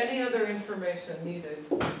 Was there any other information needed?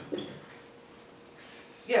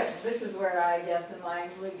 Yes? This is where I guess the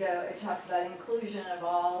mind would go. It talks about inclusion of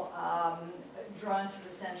all, drawn to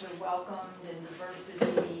the center, welcomed, and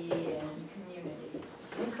diversity and community.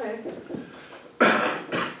 Okay.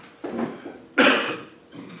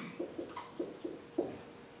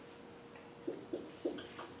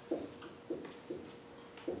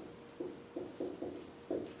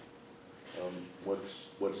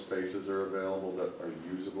 What spaces are available that are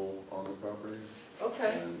usable on the property?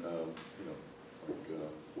 Okay. And,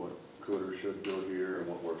 what could or should go here, and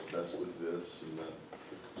what works best with this and that.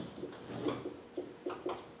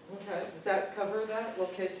 Okay, does that cover that,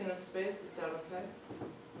 location of space, is that okay?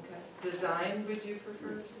 Okay. Design, would you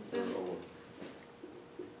prefer something? Or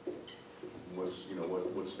what's,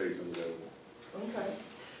 what space is available? Okay.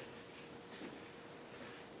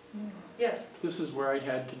 Yes? This is where I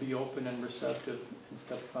had to be open and receptive in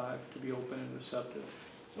step 5, to be open and receptive.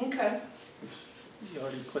 Okay. Which you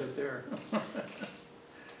already put it there.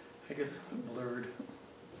 I guess blurred.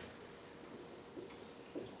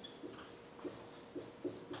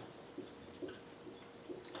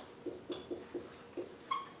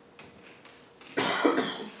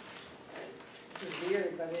 It's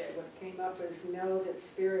weird, but what came up is know that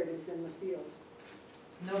spirit is in the field.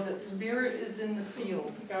 Know that spirit is in the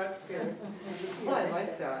field. God's spirit. Oh, I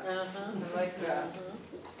like that. Uh-huh. I like that.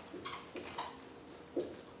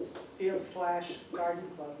 Field/garden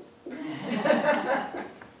club.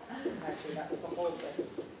 Actually, that was the whole thing.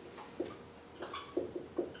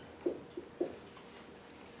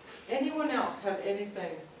 Anyone else have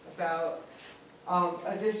anything about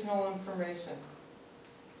additional information?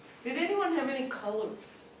 Did anyone have any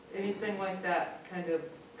colors, anything like that kind of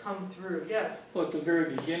come through? Yeah. Well, at the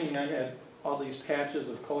very beginning, I had all these patches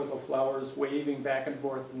of colorful flowers waving back and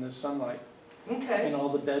forth in the sunlight. Okay. And all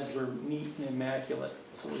the beds were neat and immaculate,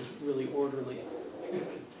 so it was really orderly.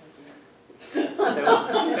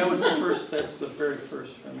 That was the first, that's the very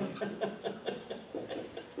first for me.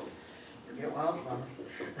 Forget wildflowers.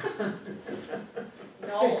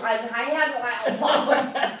 No, I had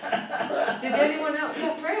wildflowers. Did anyone else?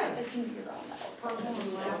 Yeah, Fran. I can be around that. Purple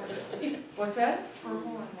and lavender. What's that? Purple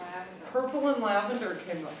and lavender. Purple and lavender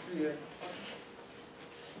came up for you.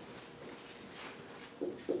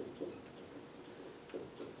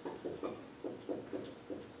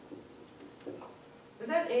 Was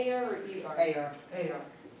that AR or ER? AR. AR.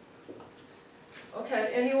 Okay,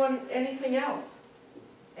 anyone, anything else?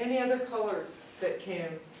 Any other colors that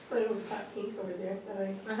came? But it was hot pink over there that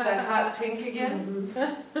I. That hot pink again?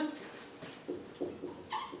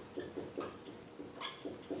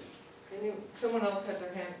 Someone else had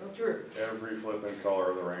their hand, oh, Drew. Every flipping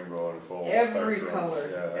color of the rainbow in full Every spectrum. color,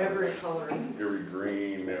 Yeah, every color. every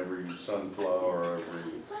green, every sunflower,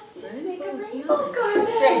 every. Let's just make a Rainbows, rainbow garden.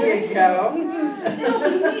 There you go.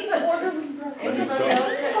 Anybody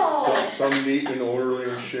else have? Some neat and orderly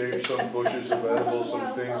in shape, some bushes of edible,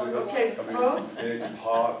 some things. Okay, I mean, folks, in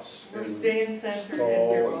pots we're and staying centered in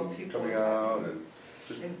here while tall and people coming are out talking. and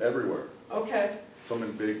just everywhere. Okay, Some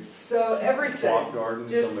in big so everything, plot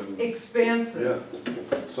gardens, just some in, expansive.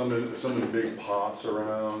 yeah, some in big pots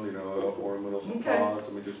around, you know, ornamental Okay. pots,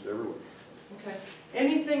 I mean, just everywhere. Okay,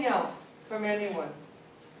 anything else from anyone?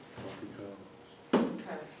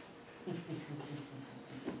 Okay.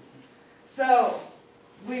 So,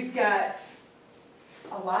 we've got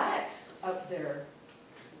a lot up there.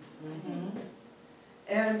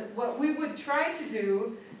 And what we would try to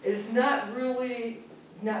do is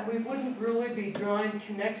we wouldn't really be drawing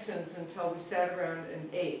connections until we sat around and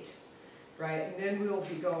ate, right? And then we'll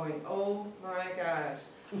be going, oh my gosh,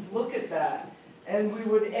 look at that. And we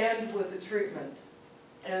would end with a treatment.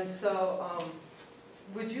 And so,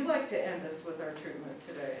 would you like to end us with our treatment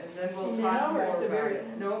today? And then we'll talk Now or more at the about very it.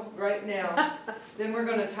 end? No, right now. Then we're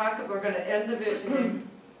gonna end the visioning,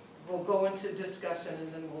 we'll go into discussion,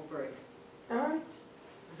 and then we'll break. All right.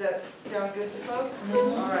 Does that sound good to folks?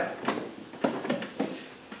 All right.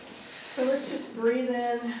 So let's just breathe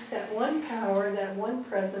in that one power, that one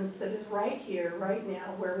presence that is right here, right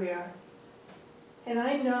now, where we are. And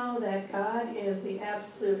I know that God is the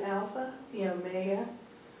absolute Alpha, the Omega,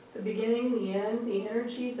 the beginning, the end, the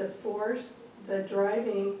energy, the force, the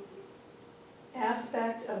driving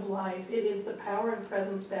aspect of life. It is the power and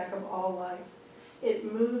presence back of all life.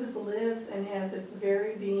 It moves, lives, and has its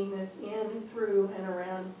very beingness in, through, and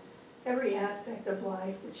around every aspect of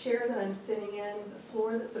life. The chair that I'm sitting in, the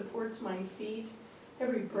floor that supports my feet,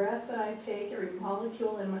 every breath that I take, every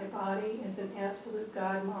molecule in my body is an absolute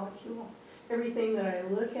God molecule. Everything that I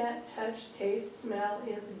look at, touch, taste, smell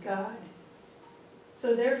is God.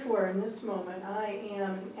 So therefore, in this moment, I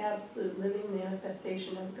am an absolute living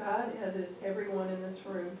manifestation of God, as is everyone in this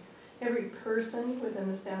room. Every person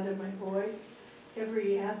within the sound of my voice,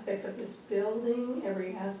 every aspect of this building,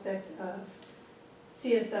 every aspect of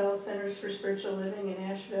CSL, Centers for Spiritual Living in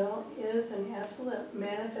Asheville, is an absolute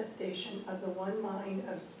manifestation of the one mind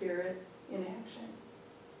of spirit in action.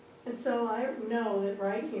 And so I know that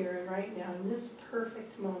right here and right now, in this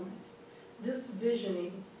perfect moment, this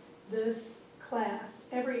visioning, this class,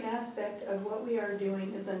 every aspect of what we are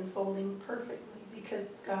doing is unfolding perfectly because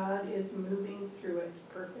God is moving through it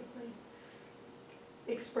perfectly,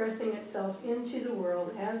 expressing itself into the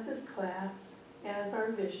world as this class, as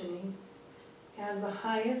our visioning, as the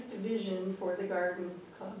highest vision for the Garden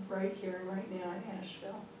Club right here and right now in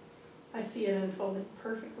Asheville. I see it unfolding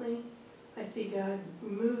perfectly. I see God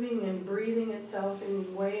moving and breathing itself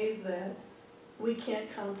in ways that we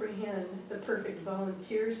can't comprehend. The perfect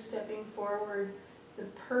volunteers stepping forward, the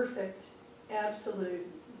perfect, absolute,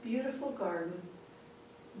 beautiful garden,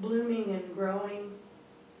 blooming and growing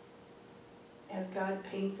as God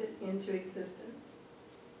paints it into existence.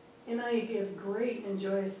 And I give great and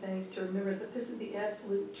joyous thanks to remember that this is the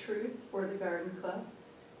absolute truth for the Garden Club.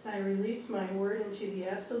 And I release my word into the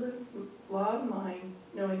absolute law of mind,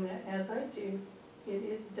 knowing that as I do, it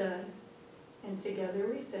is done. And together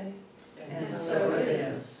we say, And so it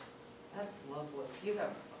is. That's lovely. You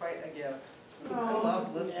have quite a gift. I Oh,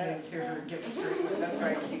 love listening yes. to her give a treatment. That's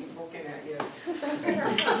why I keep looking at you.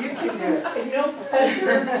 You can do it. it feels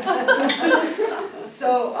pleasure. So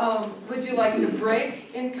So, would you like to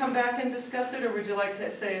break and come back and discuss it, or would you like to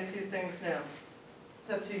say a few things now? It's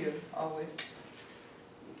up to you, always.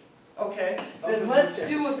 Okay, then let's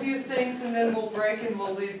do a few things and then we'll break and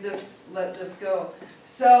we'll leave this, let this go.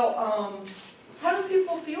 So, how do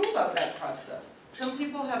people feel about that process? Some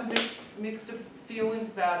people have mixed feelings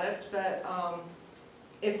about it, but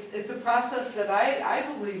it's a process that I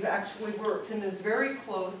believe actually works and is very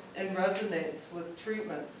close and resonates with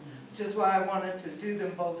treatments, which is why I wanted to do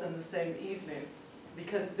them both in the same evening,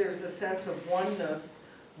 because there's a sense of oneness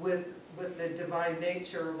with the divine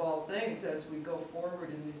nature of all things as we go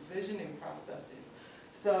forward in these visioning processes.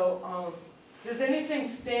 So, does anything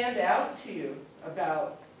stand out to you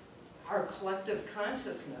about our collective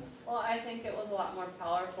consciousness? Well, I think it was a lot more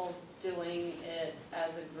powerful doing it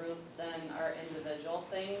as a group than our individual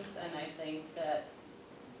things, and I think that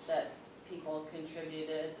people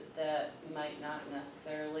contributed that might not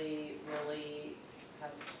necessarily really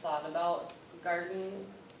have thought about gardening.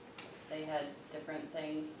 They had different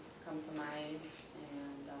things come to mind,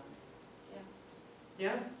 and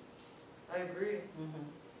Yeah, I agree.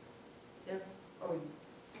 Yeah. Oh,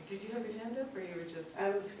 did you have your hand up, or you were just? I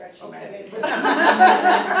was scratching my Okay. head.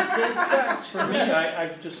 For me, I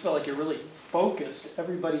just felt like it really focused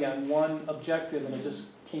everybody on one objective, and it just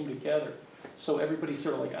came together. So everybody's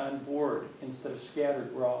sort of like on board instead of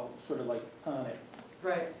scattered. We're all sort of like on it.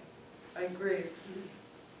 Right, I agree.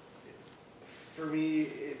 For me,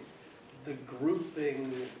 the group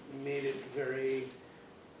thing made it very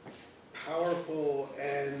powerful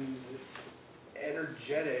and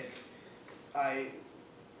energetic. I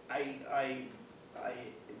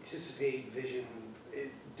anticipate vision.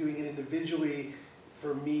 Doing it individually,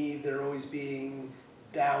 for me, there always being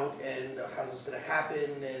doubt and how's this going to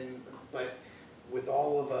happen. But with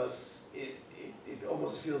all of us, it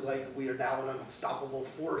almost feels like we are now an unstoppable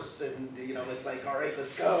force, and it's like, all right,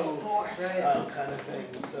 let's go, kind of thing.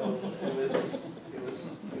 So it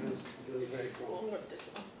was very cool.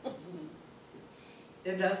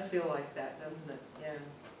 It does feel like that, doesn't it? Yeah.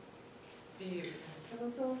 Beautiful. There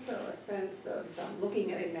was also a sense of, as I'm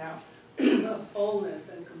looking at it now, of wholeness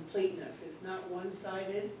and completeness. It's not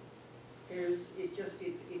one-sided.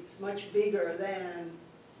 It's much bigger than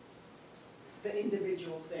the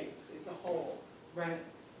individual things. It's a whole. Right.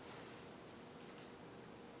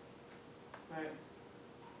 Right.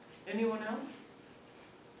 Anyone else?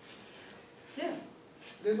 Yeah,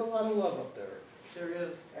 There's a lot of love up there, there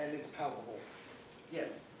is. and it's palpable. Yes.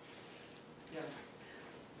 Yeah.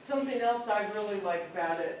 Something else I really like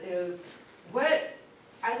about it is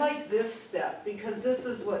I like this step, because this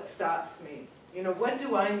is what stops me. What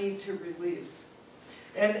do I need to release?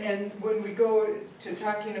 And when we go to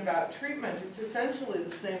talking about treatment, it's essentially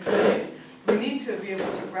the same thing. We need to be able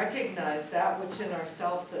to recognize that which in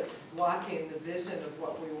ourselves that's blocking the vision of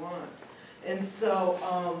what we want. And so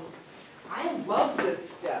I love this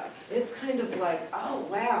step. It's kind of like, oh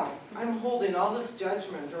wow, I'm holding all this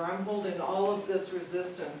judgment, or I'm holding all of this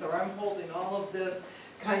resistance, or I'm holding all of this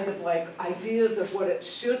kind of like ideas of what it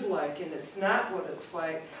should like, and it's not what it's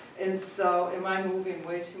like. And so, am I moving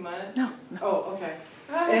way too much? No. Oh, okay.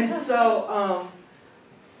 And so,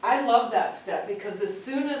 I love that step, because as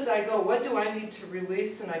soon as I go, what do I need to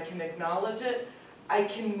release, and I can acknowledge it, I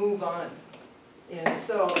can move on. And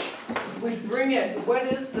so, we bring it, what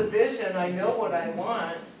is the vision? I know what I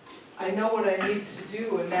want. I know what I need to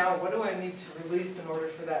do, and now what do I need to release in order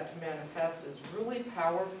for that to manifest is really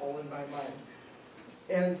powerful in my mind.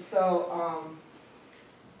 And so,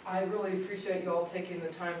 I really appreciate you all taking the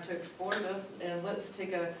time to explore this, and let's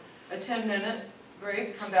take a 10-minute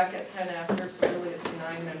break, come back at 10 after, so really it's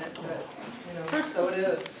 9 minutes, but, so it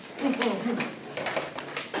is.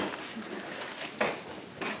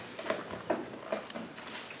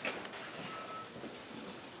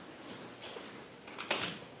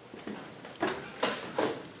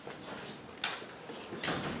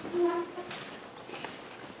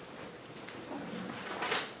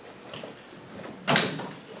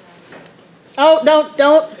 Oh,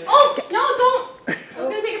 don't. Oh, no, don't! I was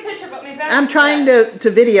gonna take a picture, but my back. I'm trying to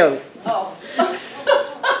video. Oh.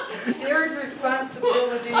 Shared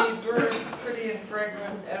responsibility, birds, pretty and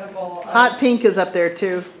fragrant, edible. Hot pink is up there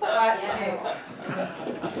too. Hot pink.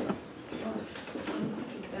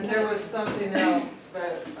 And there was something else,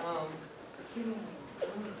 but,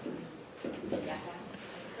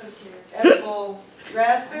 edible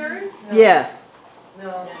raspberries? No. Yeah.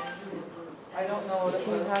 No. I don't know what it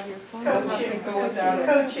was. Have your phone. I'll have to go without it.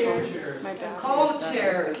 Co-chairs. My back.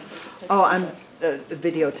 Co-chairs. Oh, I'm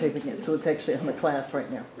videotaping it, so it's actually on the class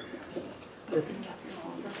right now. It's,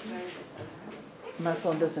 my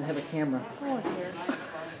phone doesn't have a camera. Oh, here.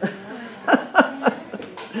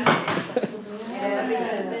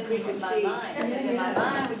 in my mind, because in my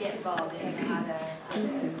mind we get involved in how to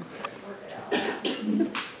work it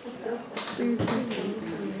out.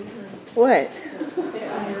 What?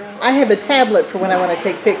 I have a tablet for when I want to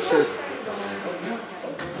take pictures.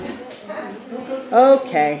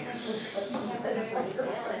 Okay.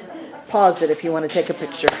 Pause it if you want to take a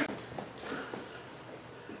picture.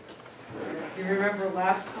 Do you remember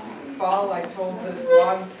last fall I told this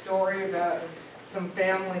long story about some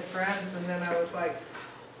family friends, and then I was like,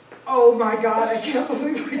 oh my God, I can't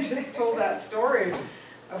believe we just told that story.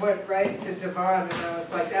 I went right to Devon and I was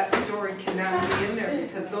like, that story cannot be in there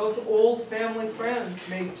because those old family friends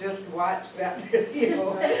may just watch that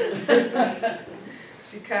video.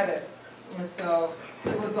 She cut it. So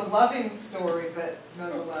it was a loving story, but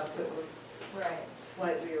nonetheless it was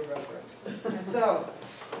slightly irreverent. So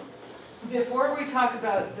before we talk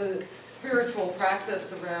about the spiritual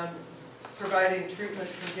practice around providing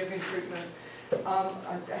treatments and giving treatments, I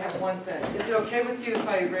have one thing. Is it okay with you if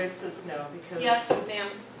I erase this now? Because Yes, ma'am.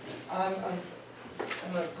 I'm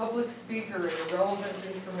a public speaker and irrelevant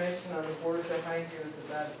information on the board behind you is a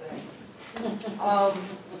bad thing.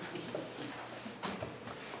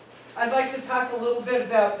 I'd like to talk a little bit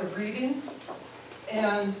about the readings.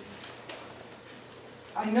 And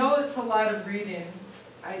I know it's a lot of reading.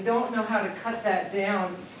 I don't know how to cut that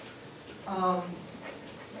down. I'm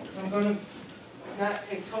going to not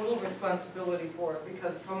take total responsibility for it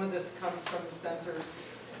because some of this comes from the center's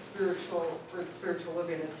spiritual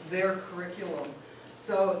living. It's their curriculum.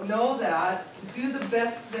 So know that, do the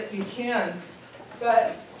best that you can.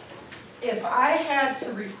 But if I had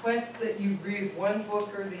to request that you read one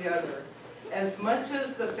book or the other, as much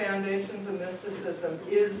as the Foundations of Mysticism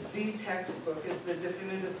is the textbook, is the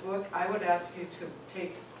definitive book, I would ask you to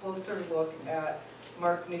take a closer look at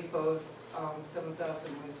Mark Nepo's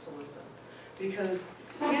 7,000 Ways to Listen. Because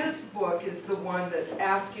his book is the one that's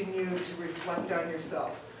asking you to reflect on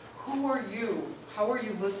yourself. Who are you? How are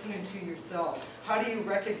you listening to yourself? How do you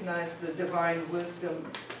recognize the divine wisdom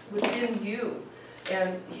within you?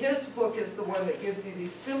 And his book is the one that gives you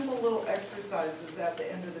these simple little exercises at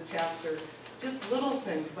the end of the chapter. Just little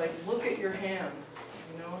things like look at your hands,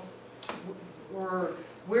 you know, or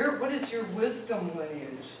what is your wisdom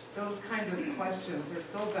lineage? Those kind of questions are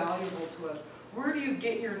so valuable to us. Where do you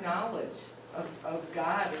get your knowledge of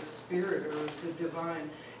God or spirit or the divine?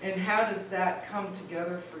 And how does that come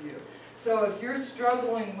together for you? So if you're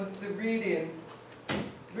struggling with the reading,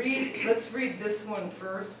 let's read this one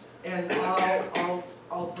first, and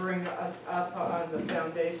I'll bring us up on the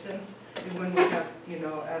foundations and when we have, you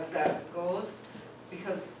know, as that goes.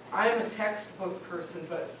 Because I'm a textbook person,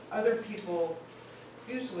 but other people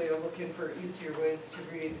usually are looking for easier ways to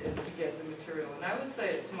read and to get the material. And I would say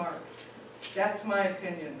it's Mark. That's my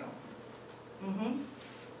opinion, though. Mm-hmm.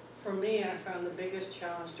 For me, I found the biggest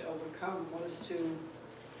challenge to overcome was to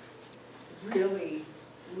really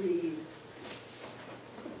read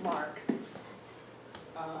Mark.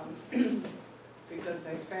 Because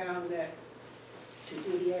I found that to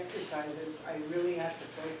do the exercises, I really had to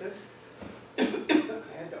focus. I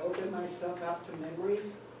had to open myself up to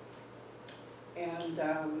memories. And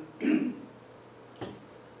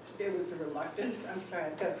there was a reluctance. I'm sorry,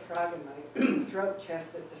 I've got a frog in my throat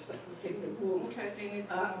chest that just doesn't seem to move. Okay, do you need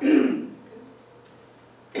some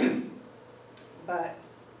more? But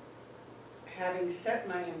having set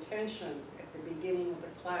my intention at the beginning of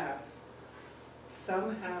the class,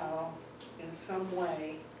 somehow, in some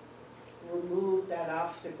way, removed that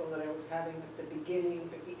obstacle that I was having at the beginning,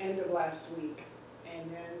 at the end of last week.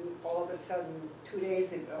 And then all of a sudden, 2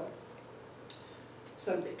 days ago,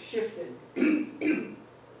 something shifted.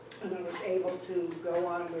 And I was able to go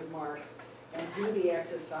on with Mark and do the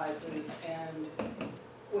exercises, and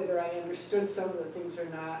whether I understood some of the things or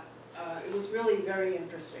not, it was really very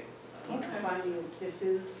interesting. Okay. Finding that this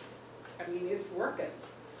is, I mean, it's working,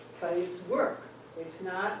 but it's work. It's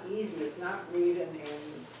not easy. It's not read and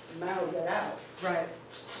mouth it out. Right,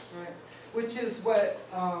 right. Which is what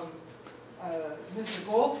Mr.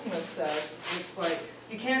 Goldsmith says. It's like,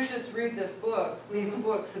 you can't just read this book, these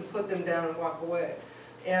books, and put them down and walk away.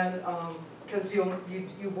 And because you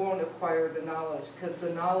won't acquire the knowledge, because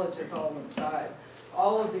the knowledge is all inside.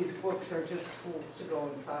 All of these books are just tools to go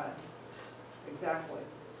inside. Exactly.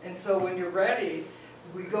 And so when you're ready,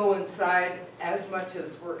 we go inside as much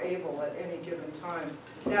as we're able at any given time.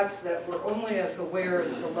 That's that we're only as aware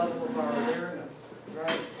as the level of our awareness,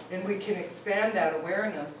 right? And we can expand that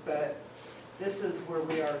awareness, but this is where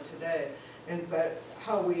we are today. But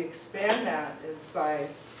how we expand that is by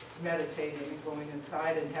meditating and going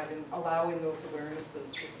inside and allowing those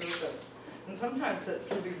awarenesses to surface. And sometimes that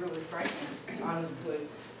can be really frightening, honestly.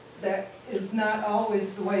 that is not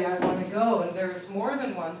always the way I want to go. And there's more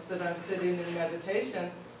than once that I'm sitting in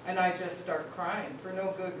meditation and I just start crying for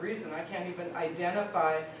no good reason. I can't even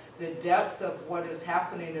identify the depth of what is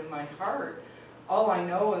happening in my heart. All I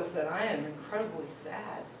know is that I am incredibly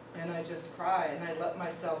sad, and I just cry, and I let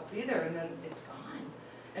myself be there, and then it's gone.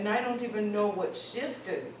 And I don't even know what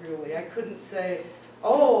shifted, really. I couldn't say,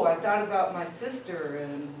 oh, I thought about my sister,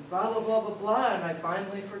 and blah, blah, blah, blah, blah, and I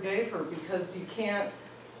finally forgave her, because you can't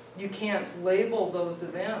label those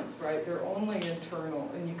events, right? They're only internal,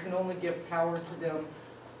 and you can only give power to them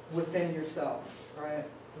within yourself, right?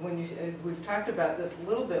 When you, we've talked about this a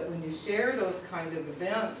little bit, when you share those kind of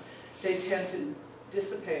events, they tend to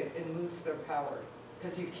dissipate and lose their power,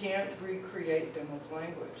 because you can't recreate them with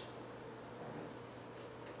language.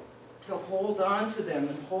 So hold on to them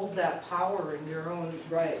and hold that power in your own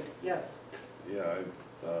right. Yes? Yeah,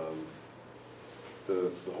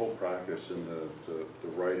 the whole practice and the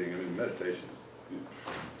writing, I mean, meditation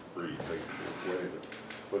is free, take away,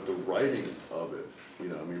 but the writing of it, you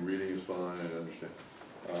know, I mean, reading is fine, I understand.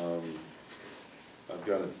 I've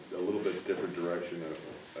gone a little bit different direction.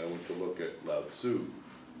 I went to look at Lao Tzu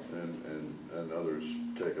and others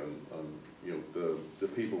take on you know, the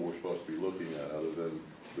people we're supposed to be looking at other than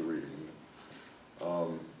the reading.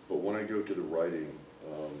 But when I go to the writing,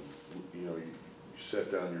 you know, you set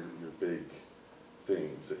down your big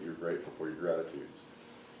things that you're grateful for, your gratitudes,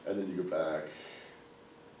 and then you go back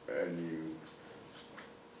and you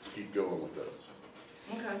keep going with those.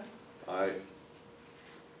 Okay.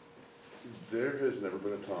 There has never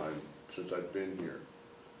been a time since I've been here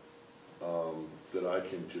that I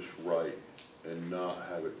can just write and not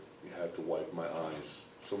have to wipe my eyes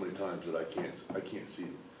so many times that I can't see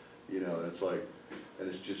them. You know, and it's like, and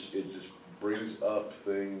it just brings up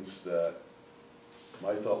things that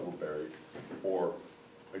I thought were buried, or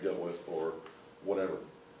I dealt with, or whatever,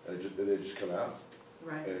 and they just come out.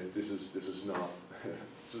 Right. And this is not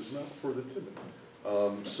for the timid.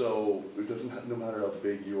 So it doesn't, no matter how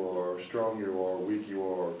big you are, strong you are, weak you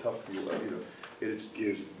are, tough you are, you know,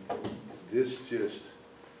 this just,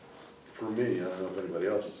 for me, I don't know if anybody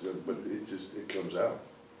else is good, but it comes out.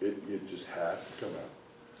 It just has to come out.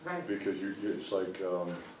 Right. Because it's like,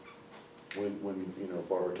 when, you know,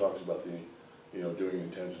 Barbara talks about you know, doing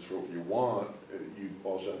intentions for what you want, you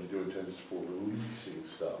also have to do intentions for releasing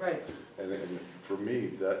stuff. Right. And for me,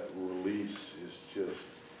 that release is just,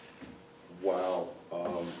 wow,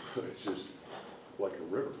 it's just like a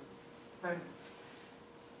river. Right.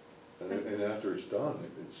 And after it's done,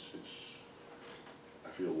 I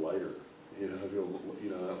feel lighter, you know,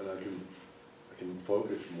 and I can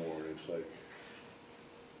focus more, and it's like,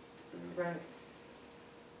 you know. Right.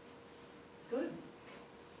 Good.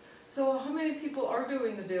 So how many people are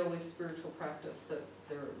doing the daily spiritual practice that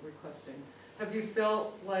they're requesting? Have you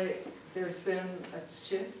felt like there's been a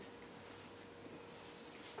shift?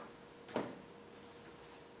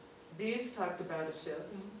 Bee's talked about a shift.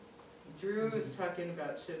 Drew is talking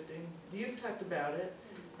about shifting. You've talked about it.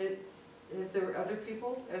 Is there other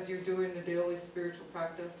people, as you're doing the daily spiritual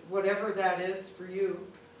practice, whatever that is for you,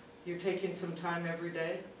 you're taking some time every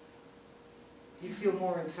day? You feel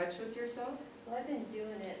more in touch with yourself? Well, I've been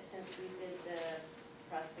doing it since we did the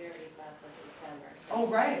prosperity class like in summer. So Oh,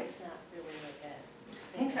 right. It's not really like a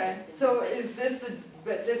thing Okay, I've been so doing. is this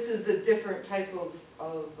but this is a different type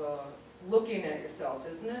of looking at yourself,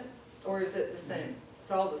 isn't it? Or is it the same?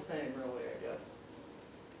 It's all the same, really, I guess.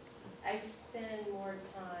 I spend more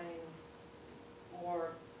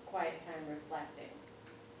quiet time reflecting.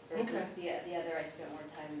 Versus Okay. the other, I spent more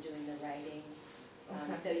time doing the writing.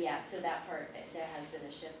 Okay. So yeah, so that part, there has been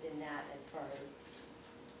a shift in that as far as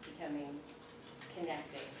becoming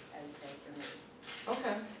connecting, I would say, for me.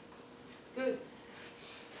 Okay, good.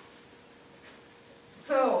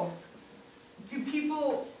 So, do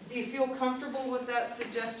you feel comfortable with that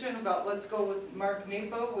suggestion about let's go with Mark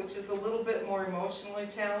Nepo, which is a little bit more emotionally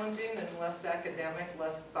challenging and less academic,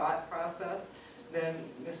 less thought process than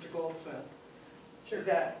Mr. Goldsmith? Sure. Is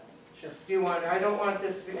that, Sure. do you want, I don't want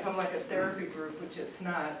this to become like a therapy group, which it's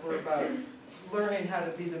not. We're about learning how to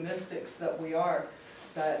be the mystics that we are.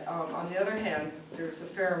 But on the other hand, there's a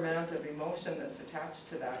fair amount of emotion that's attached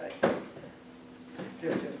to that, I think.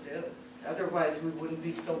 There just is. Otherwise, we wouldn't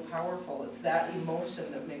be so powerful. It's that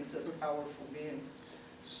emotion that makes us powerful beings.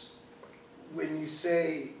 When you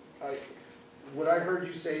say, what I heard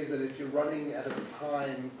you say is that if you're running at a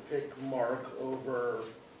time, pick Mark over,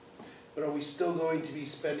 but are we still going to be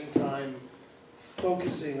spending time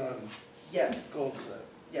focusing on Yes, Goldsmith?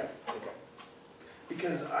 yes. Okay.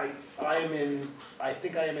 Because I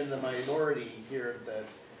think I am in the minority here that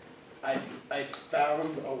I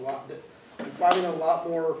found a lot that, finding a lot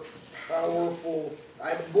more powerful, I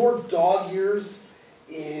have more dog ears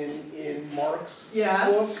in Mark's Yeah.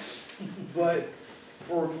 book, but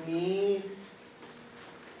for me,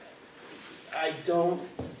 I don't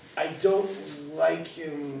like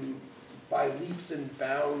him by leaps and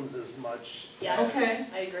bounds as much. Yes, Okay.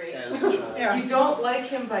 I agree. As Joel. Yeah. You don't like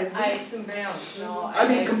him by leaps and bounds? No, I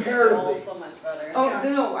mean, like comparatively. Joel so much better. Oh, Yeah.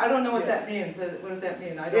 no, I don't know what Yeah. that means. What does that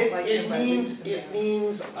mean? I don't like him by leaps and It bounds.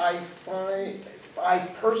 means I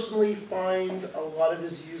personally find a lot of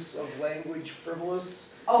his use of language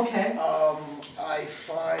frivolous. Okay, I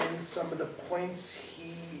find some of the points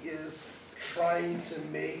he is trying to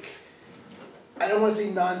make, I don't wanna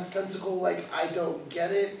say nonsensical, like I don't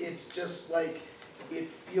get it, it's just like, it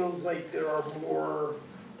feels like there are more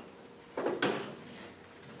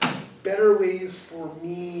better ways for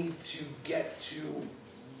me to get to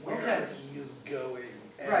where Okay. he is going.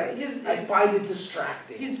 And right, I find it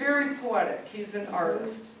distracting. he's very poetic, he's an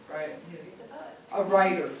artist, right? He's a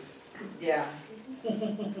writer, yeah.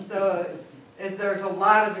 So, there's a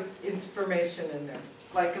lot of information in there,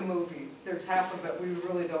 like a movie. There's half of it we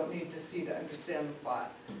really don't need to see to understand the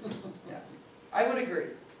plot. Yeah, I would agree.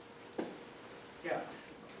 Yeah,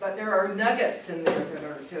 but there are nuggets in there that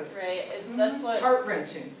are just Right, that's what,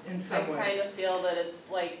 heart-wrenching in I some kind ways. of feel that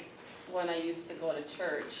it's like when I used to go to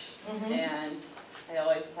church, Mhm. and I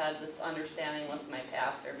always had this understanding with my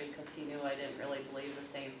pastor, because he knew I didn't really believe the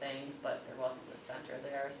same things, but there wasn't a center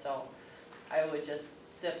there, so I would just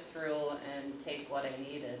sift through and take what I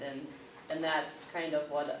needed, and that's kind of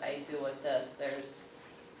what I do with this. There's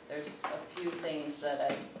a few things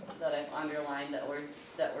that I've underlined that were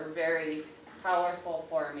very powerful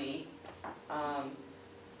for me,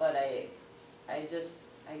 but I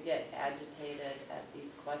get agitated at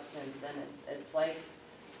these questions, and it's like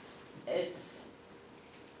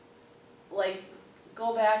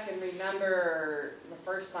go back and remember the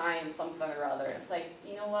first time something or other. It's like,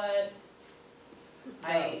 you know what?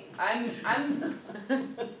 I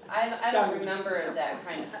don't remember that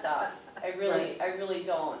kind of stuff. I really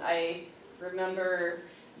don't. I remember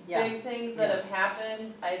big things that have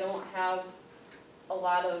happened. I don't have a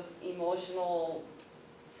lot of emotional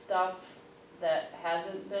stuff that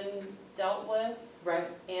hasn't been dealt with, Right,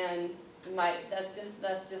 and that's just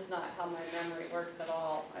not how my memory works at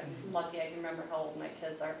all. I'm lucky I can remember how old my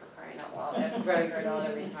kids are, for crying out loud. I have to figure it out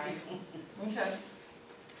every time. okay.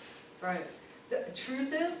 Right. The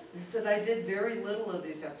truth is that I did very little of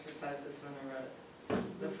these exercises when I read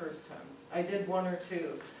it the first time. I did one or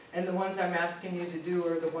two, and the ones I'm asking you to do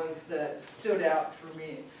are the ones that stood out for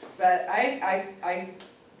me. But I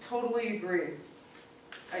totally agree.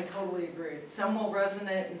 I totally agree. Some will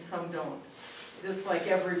resonate and some don't. Just like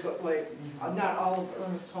every book, like, not all of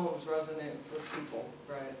Ernest Holmes resonates with people,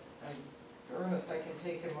 right? And Ernest, I can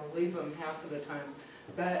take him or leave him half of the time.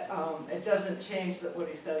 But it doesn't change that what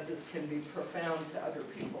he says can be profound to other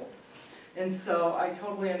people. And so I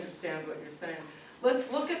totally understand what you're saying.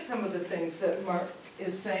 Let's look at some of the things that Mark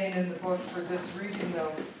is saying in the book for this reading,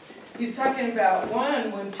 though. He's talking about,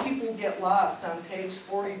 one, when people get lost on page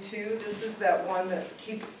 42. This is that one that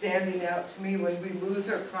keeps standing out to me, when we lose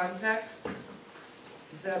our context.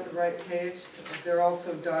 Is that the right page? They're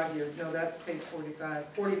also dog-eared. No, that's page 45.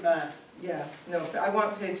 45. Yeah, no, I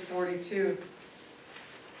want page 42.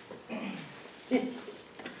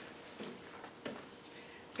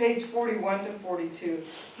 Page 41 to 42.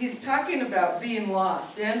 He's talking about being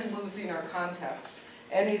lost and losing our context.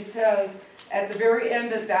 And he says, at the very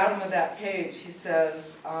end, at the bottom of that page, he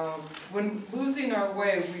says, when losing our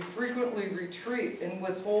way, we frequently retreat and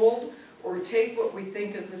withhold or take what we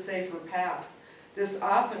think is a safer path. This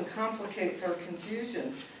often complicates our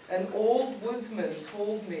confusion. An old woodsman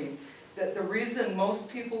told me that the reason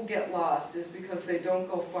most people get lost is because they don't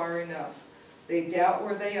go far enough. They doubt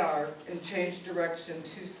where they are and change direction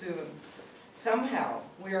too soon. Somehow,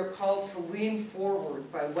 we are called to lean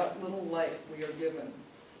forward by what little light we are given.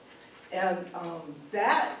 And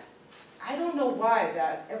that, I don't know why,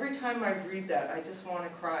 that every time I read that, I just want to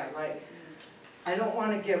cry. Like, I don't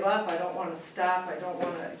want to give up, I don't want to stop, I don't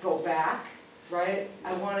want to go back, right?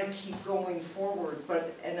 I want to keep going forward,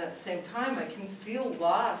 and at the same time, I can feel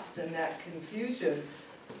lost in that confusion.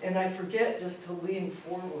 And I forget just to lean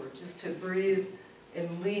forward, just to breathe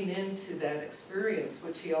and lean into that experience,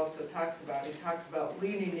 which he also talks about. He talks about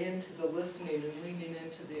leaning into the listening and leaning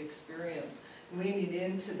into the experience, leaning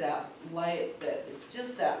into that light that is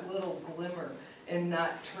just that little glimmer and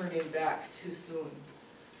not turning back too soon.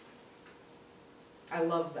 I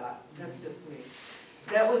love that. That's just me.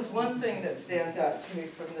 That was one thing that stands out to me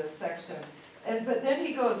from this section. But then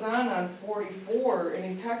he goes on 44,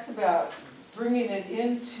 and he talks about bringing it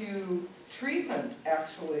into treatment,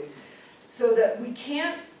 actually, so that we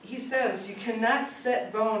can't, he says, you cannot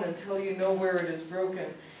set bone until you know where it is broken.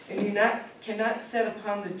 And you cannot set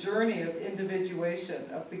upon the journey of individuation,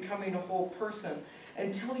 of becoming a whole person,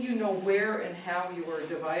 until you know where and how you are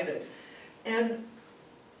divided. And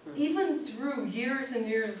even through years and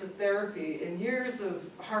years of therapy and years of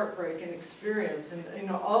heartbreak and experience and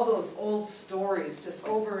all those old stories just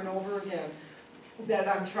over and over again that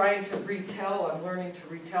I'm trying to retell, I'm learning to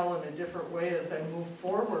retell in a different way as I move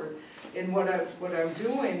forward. And what I'm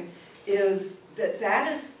doing is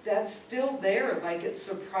that's still there. Like, it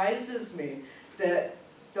surprises me that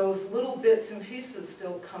those little bits and pieces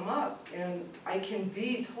still come up, and I can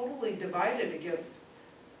be totally divided against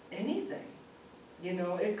anything.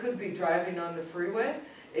 It could be driving on the freeway.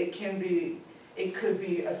 It could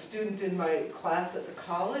be a student in my class at the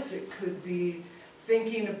college. It could be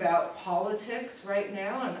thinking about politics right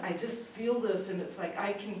now, and I just feel this, and it's like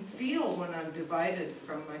I can feel when I'm divided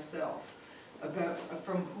from myself,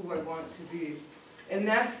 from who I want to be. And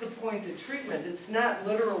that's the point of treatment. It's not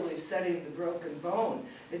literally setting the broken bone.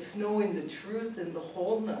 It's knowing the truth and the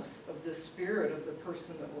wholeness of the spirit of the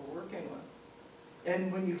person that we're working with.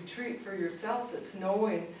 And when you treat for yourself, it's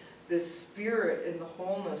knowing the spirit and the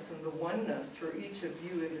wholeness and the oneness for each of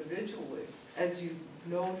you individually, as you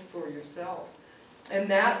know for yourself. And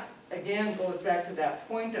that, again, goes back to that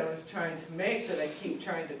point I was trying to make, that I keep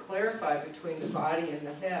trying to clarify between the body and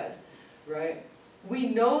the head, right? We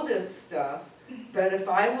know this stuff, but if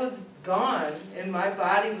I was gone and my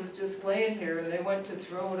body was just laying here and they went to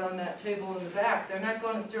throw it on that table in the back, they're not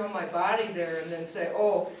going to throw my body there and then say,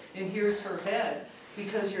 oh, and here's her head.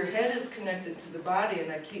 Because your head is connected to the body,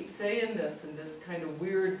 and I keep saying this in this kind of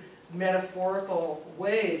weird metaphorical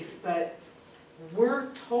way, but we're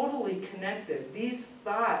totally connected. These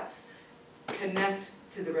thoughts connect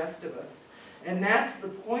to the rest of us. And that's the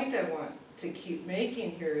point I want to keep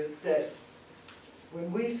making here, is that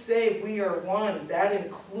when we say we are one, that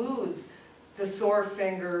includes the sore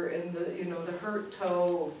finger and the hurt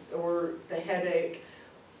toe or the headache.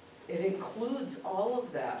 It includes all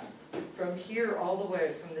of that. From here all the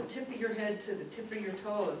way, from the tip of your head to the tip of your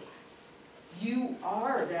toes, you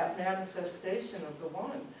are that manifestation of the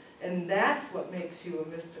one. And that's what makes you a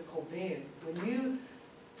mystical being. When you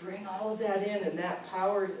bring all of that in and that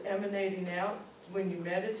power is emanating out when you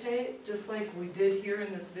meditate, just like we did here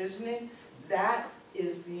in this visioning, that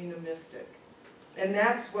is being a mystic. And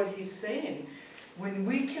that's what he's saying. When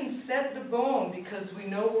we can set the bone because we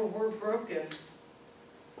know where we're broken,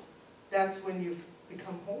 that's when you've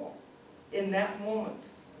become whole in that moment.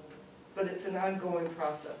 But it's an ongoing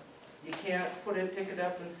process. You can't pick it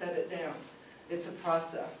up and set it down. It's a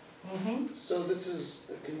process. Mm-hmm. So this is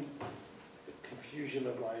a confusion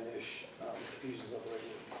of mine-ish, confusion of language.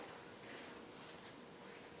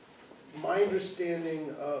 My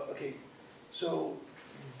understanding, okay, so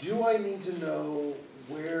do I need to know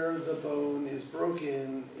where the bone is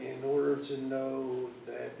broken in order to know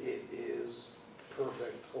that it is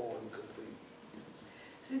perfect, whole, and complete?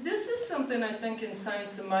 See, this is something I think in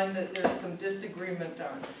Science of Mind that there's some disagreement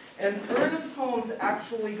on. And Ernest Holmes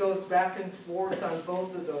actually goes back and forth on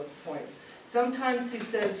both of those points. Sometimes he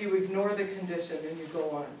says you ignore the condition and you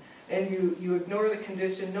go on. And you ignore the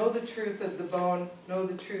condition, know the truth of the bone, know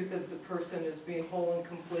the truth of the person as being whole and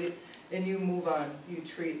complete, and you move on. You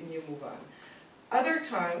treat and you move on. Other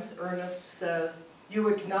times, Ernest says, you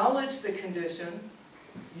acknowledge the condition,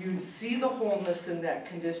 you see the wholeness in that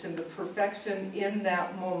condition, the perfection in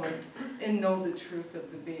that moment, and know the truth of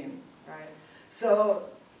the being, right? So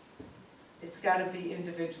it's got to be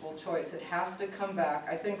individual choice. It has to come back.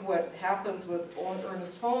 I think what happens with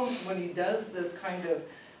Ernest Holmes when he does this kind of,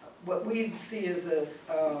 what we see as this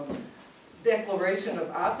declaration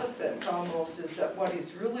of opposites almost, is that what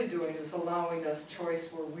he's really doing is allowing us choice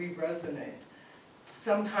where we resonate.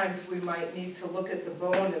 Sometimes we might need to look at the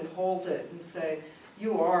bone and hold it and say,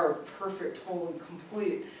 you are perfect, whole, and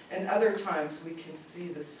complete. And other times we can see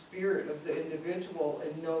the spirit of the individual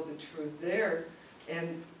and know the truth there,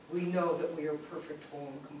 and we know that we are perfect,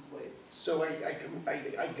 whole, and complete. So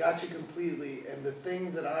I got you completely, and the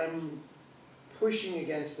thing that I'm pushing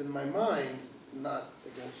against in my mind, not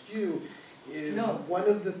against you, is one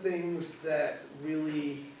of the things that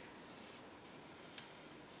really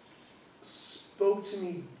spoke to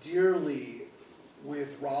me dearly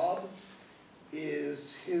with Rob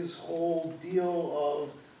is his whole deal of,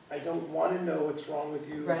 I don't want to know what's wrong with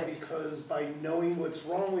you, right, because by knowing what's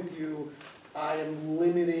wrong with you, I am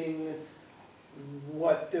limiting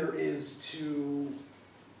what there is to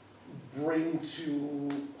bring to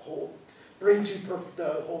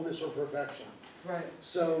the wholeness or perfection. Right.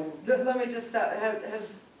 So let me just stop.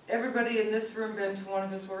 everybody in this room been to one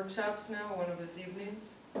of his workshops now, one of his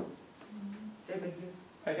evenings? David, you?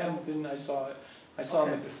 I haven't been, I saw it. I saw him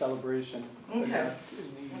Okay. at the celebration. but Okay. not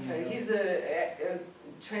in the- Okay, he's a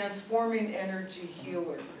transforming energy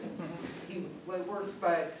healer. He works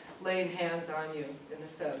by laying hands on you, in a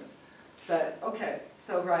sense. But, okay,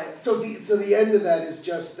 so, right, So the end of that is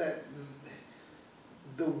just that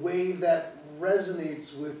the way that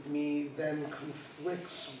resonates with me then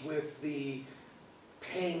conflicts with the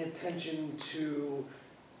paying attention to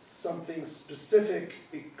something specific,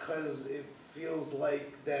 because it feels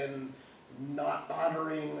like then not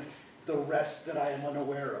honoring the rest that I am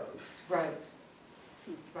unaware of. right,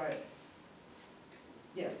 right.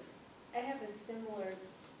 Yes, I have a similar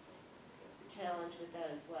challenge with that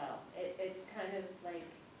as well. It's kind of like,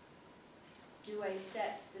 do I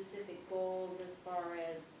set specific goals as far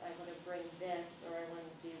as I want to bring this or I want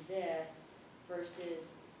to do this, versus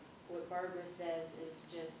what Barbara says is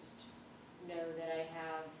just know that I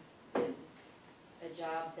have a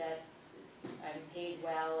job that I'm paid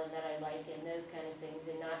well and that I like and those kind of things,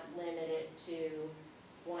 and not limit it to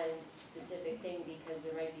one specific thing, because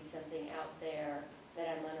there might be something out there that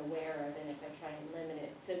I'm unaware of, and if I try and limit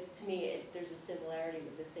it. So to me, there's a similarity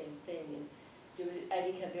with the same thing, is I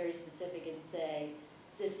become very specific and say,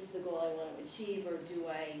 this is the goal I want to achieve, or do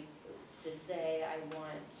I just say I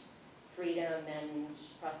want freedom and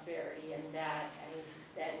prosperity and that, and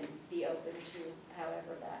then be open to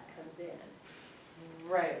however that comes in.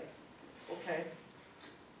 right, okay.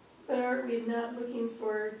 But aren't we not looking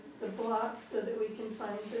for the block so that we can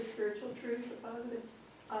find the spiritual truth, the positive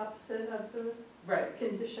opposite of the Right,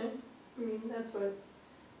 condition? I mean, that's what,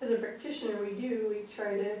 as a practitioner, we do. We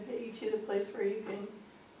try to get you to the place where you can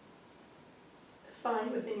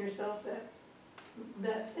find within yourself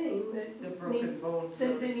that thing the that broken needs, bone, so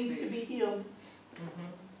that to needs to speak. be healed.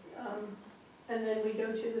 Mhm. And then we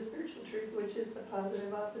go to the spiritual truth, which is the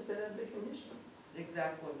positive opposite of the condition.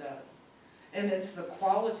 Exactly that. And it's the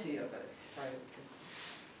quality of it, right?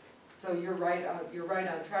 So you're right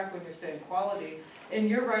on track when you're saying quality, and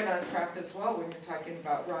you're right on track as well when you're talking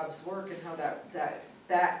about Rob's work and how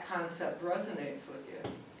that concept resonates with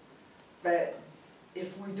you. But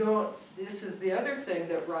if we don't, this is the other thing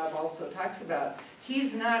that Rob also talks about,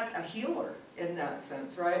 he's not a healer in that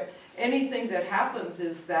sense, right? Anything that happens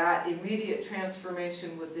is that immediate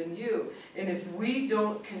transformation within you. And if we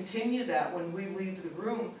don't continue that when we leave the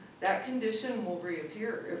room, that condition will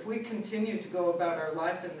reappear. If we continue to go about our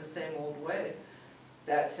life in the same old way,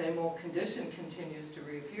 that same old condition continues to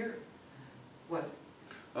reappear. What?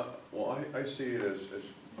 Well, I see it as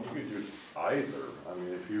you can do either. I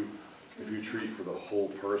mean, if you treat for the whole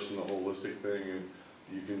person, the holistic thing, and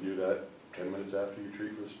you can do that 10 minutes after you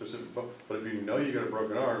treat for the specific. But if you know you got a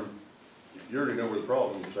broken arm, you already know where the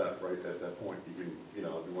problem is at right at that point. You can,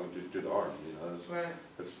 if you want to do the arm, Right.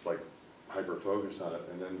 it's like hyper-focused on it,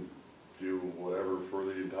 and then do whatever for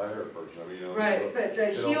the entire person. I mean, Right, but the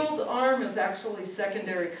it'll- healed arm is actually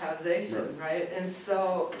secondary causation, right? And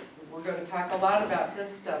so we're going to talk a lot about this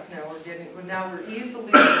stuff now. We're easily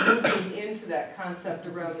moving into that concept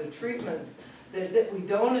around the treatments that we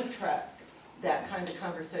don't attract that kind of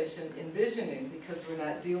conversation envisioning, because we're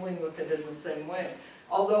not dealing with it in the same way.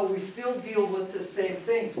 Although we still deal with the same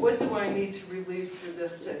things. What do I need to release for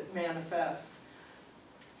this to manifest?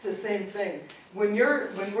 It's the same thing. When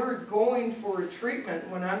we're going for a treatment,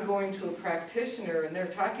 when I'm going to a practitioner and they're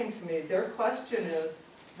talking to me, their question is,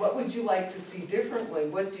 what would you like to see differently?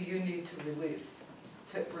 What do you need to release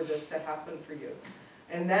for this to happen for you?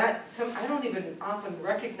 And I don't even often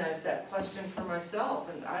recognize that question for myself,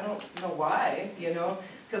 and I don't know why,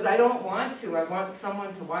 because I don't want to. I want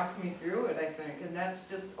someone to walk me through it, I think, and that's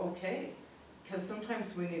just okay. Because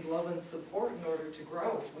sometimes we need love and support in order to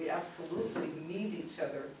grow. We absolutely need each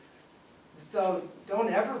other. So don't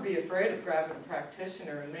ever be afraid of grabbing a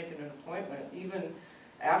practitioner and making an appointment, even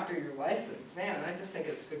after your license. Man, I just think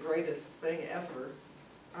it's the greatest thing ever,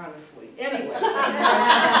 honestly. Anyway,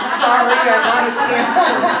 sorry, I'm on a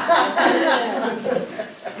tangent.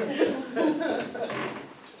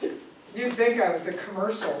 You'd think I was a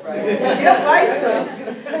commercial, right? Get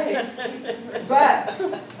licensed. But,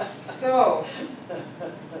 so,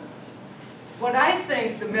 what I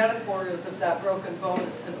think the metaphor is of that broken bone,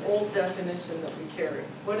 it's an old definition that we carry.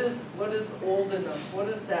 What is old in us? What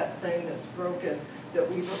is that thing that's broken that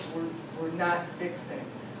we're not fixing?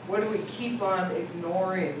 What do we keep on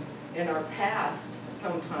ignoring in our past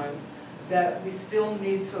sometimes that we still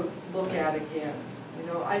need to look at again?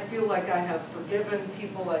 I feel like I have forgiven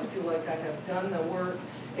people, I feel like I have done the work,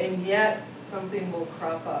 and yet something will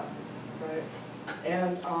crop up, right?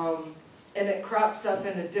 And it crops up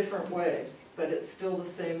in a different way. but it's still the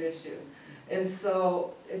same issue. And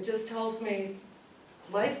so it just tells me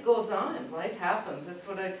life goes on, life happens. That's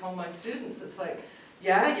what I tell my students. It's like,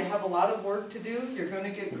 yeah, you have a lot of work to do, you're going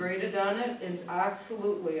to get graded on it, and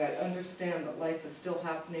absolutely I understand that life is still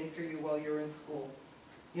happening for you while you're in school.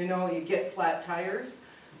 You know, you get flat tires.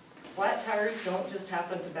 Flat tires don't just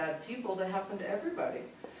happen to bad people, they happen to everybody.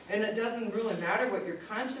 And it doesn't really matter what your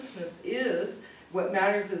consciousness is, what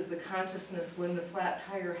matters is the consciousness when the flat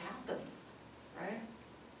tire happens, right?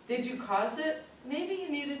 Did you cause it? Maybe you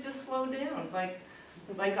needed to slow down, like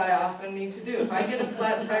I often need to do. If I get a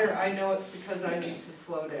flat tire, I know it's because I need to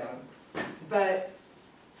slow down. But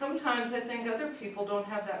sometimes I think other people don't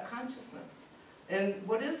have that consciousness. And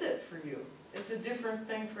what is it for you? It's a different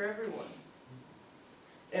thing for everyone.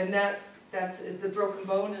 And that's the broken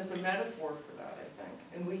bone is a metaphor for that, I think.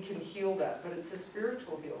 And we can heal that, but it's a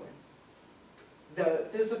spiritual healing. The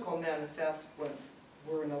physical manifests once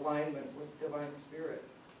we're in alignment with Divine Spirit.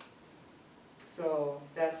 So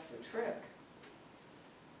that's the trick.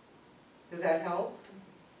 Does that help?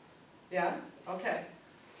 Yeah? Okay.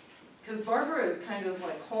 Because Barbara is kind of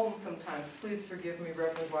like home sometimes. Please forgive me,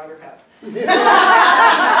 Reverend Waterhouse. I'll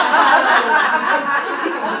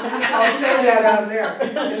say that on there.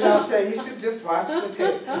 And I'll say, you should just watch the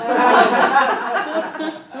tape.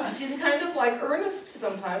 She's kind of like earnest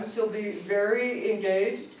sometimes. She'll be very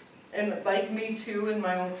engaged. And like me too in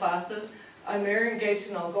my own classes. I'm very engaged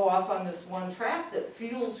and I'll go off on this one track that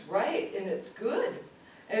feels right and it's good.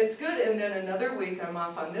 And it's good, and then another week I'm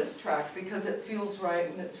off on this track because it feels right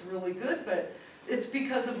and it's really good, but it's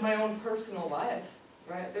because of my own personal life,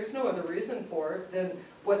 right? There's no other reason for it than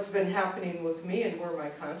what's been happening with me and where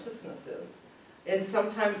my consciousness is. And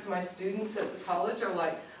sometimes my students at the college are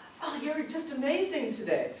like, oh, you're just amazing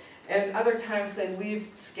today. And other times they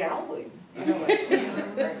leave scowling, you know,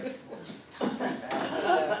 like,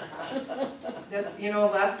 that's, you know,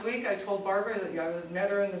 last week I told Barbara that I met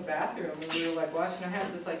her in the bathroom and we were like washing our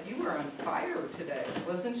hands. It's like, you were on fire today.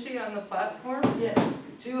 Wasn't she on the platform? Yes.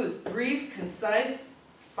 She was brief, concise,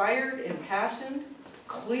 fired, impassioned,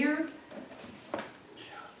 clear.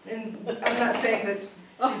 And I'm not saying that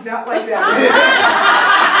she's not like that.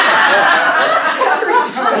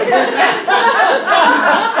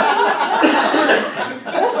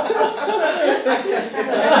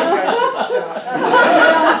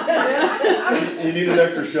 You need an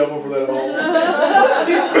extra shovel for that hole?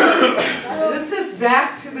 This is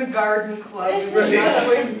back to the garden club.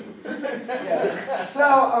 Yeah.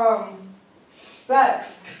 So,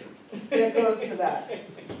 but it goes to that.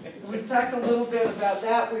 We've talked a little bit about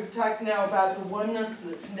that. We've talked now about the oneness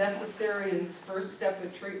that's necessary in this first step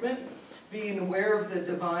of treatment, being aware of the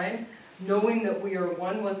divine, knowing that we are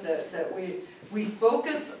one with it, that we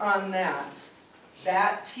focus on that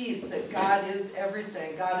piece, that God is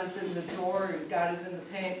everything. God is in the door, God is in the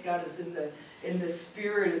paint, God is in the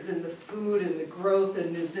spirit, is in the food and the growth,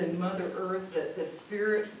 and is in Mother Earth, that the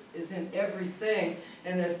spirit is in everything.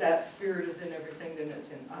 And if that spirit is in everything, then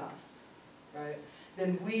it's in us, right?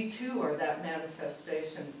 Then we too are that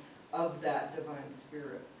manifestation of that divine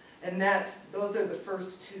spirit. And those are the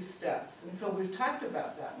first two steps. And so we've talked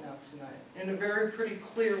about that now tonight in a very pretty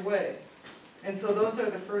clear way. And so those are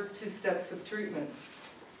the first two steps of treatment.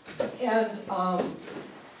 And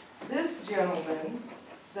this gentleman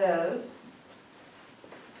says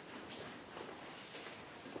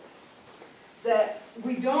that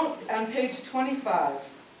we don't, on page 25,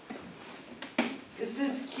 this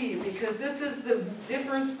is key because this is the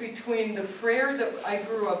difference between the prayer that I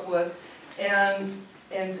grew up with and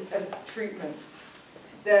a treatment.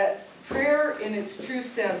 That prayer in its true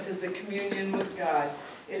sense is a communion with God.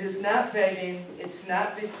 It is not begging, it's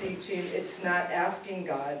not beseeching, it's not asking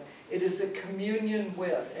God. It is a communion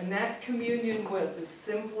with. And that communion with is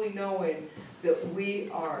simply knowing that we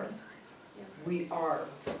are. We are.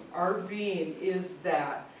 Our being is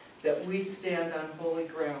that we stand on holy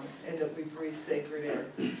ground and that we breathe sacred air.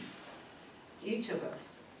 Each of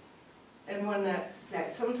us. And when that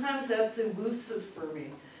sometimes that's elusive for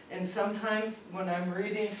me. And sometimes when I'm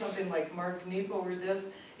reading something like Mark Nepo or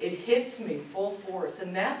this, it hits me full force,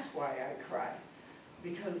 and that's why I cry.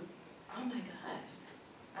 Because, oh my gosh,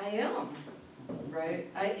 I am, right?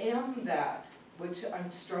 I am that, which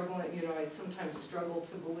I'm struggling, you know, I sometimes struggle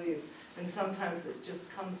to believe. And sometimes it just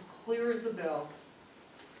comes clear as a bell.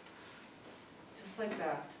 Just like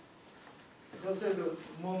that. Those are those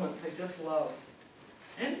moments I just love.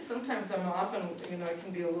 And sometimes I'm often, you know, I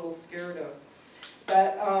can be a little scared of.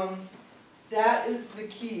 But that is the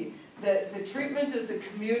key. That the treatment is a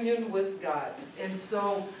communion with God. And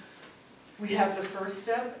so we have the first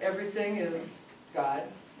step, everything is God.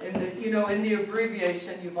 And you know, in the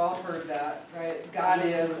abbreviation, you've all heard that, right? God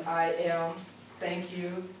is, I am, thank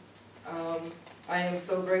you. I am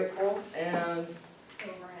so grateful, and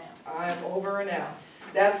I'm over and out.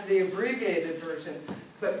 That's the abbreviated version,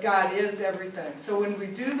 but God is everything. So when we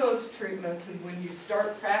do those treatments and when you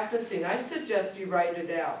start practicing, I suggest you write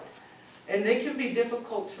it out. And they can be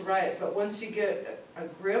difficult to write, but once you get a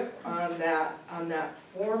grip on that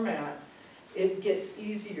format, it gets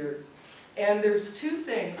easier. And there's two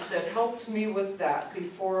things that helped me with that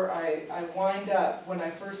before I wind up when I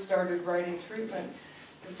first started writing treatment.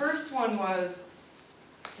 The first one was,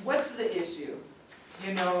 what's the issue?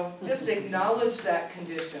 You know, just acknowledge that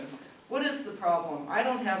condition. What is the problem? I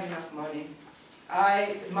don't have enough money.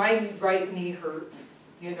 My right knee hurts,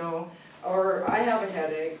 you know, or I have a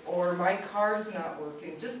headache, or my car's not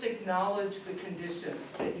working. Just acknowledge the condition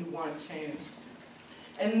that you want changed.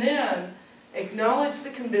 And then acknowledge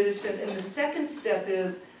the condition, and the second step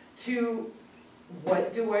is to,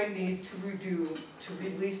 what do I need to redo to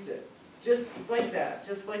release it? Just like that,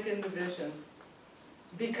 just like in the vision.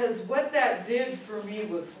 Because what that did for me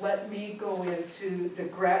was let me go into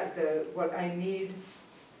what I need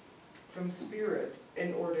from Spirit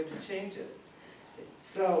in order to change it.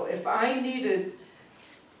 So if I needed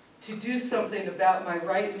to do something about my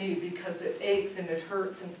right knee because it aches and it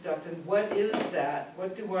hurts and stuff, and what is that?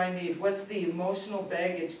 What do I need? What's the emotional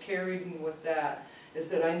baggage carried with that? Is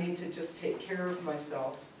that I need to just take care of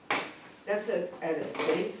myself. That's at its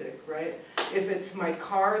basic, right? If it's my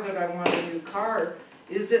car that I want a new car,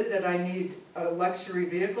 is it that I need a luxury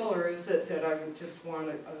vehicle, or is it that I would just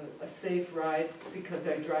want a safe ride because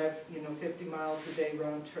I drive, you know, 50 miles a day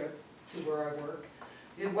round trip to where I work?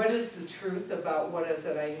 You know, what is the truth about what is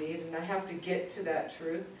it I need? And I have to get to that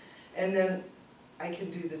truth, and then I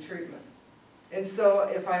can do the treatment. And so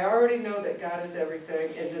if I already know that God is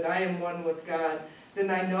everything and that I am one with God,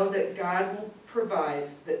 then I know that God will provide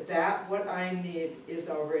that what I need is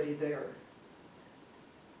already there.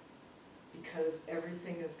 Because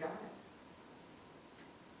everything is God.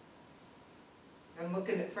 I'm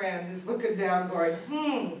looking at Fran, who's looking down going,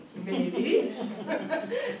 maybe,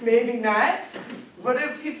 maybe not. What do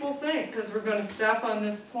people think? Because we're going to stop on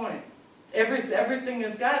this point. Everything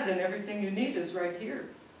is God, then everything you need is right here.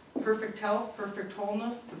 Perfect health, perfect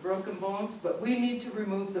wholeness, the broken bones, but we need to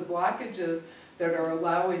remove the blockages that are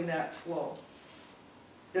allowing that flow.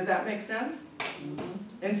 Does that make sense? Mm-hmm.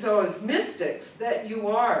 And so as mystics that you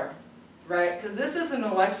are, right? Because this isn't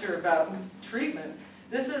a lecture about treatment.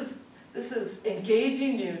 This is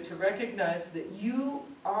engaging you to recognize that you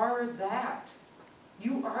are that.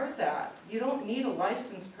 You are that. You don't need a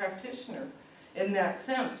licensed practitioner in that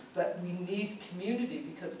sense, but we need community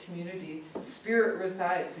because community, Spirit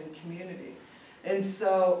resides in community. And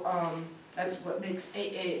so that's what makes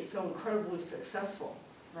AA so incredibly successful,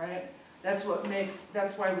 right? That's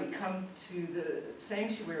why we come to the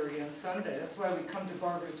sanctuary on Sunday. That's why we come to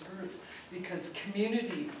Barbara's groups, because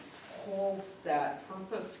community holds that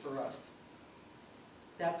purpose for us.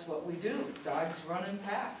 That's what we do. Dogs run in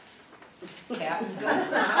packs. Cats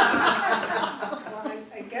don't. Well,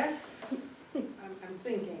 I guess I'm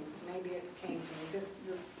thinking, maybe it came to me,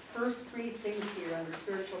 the first three things here under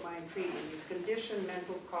spiritual mind treatment is condition,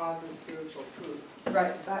 mental cause, and spiritual truth.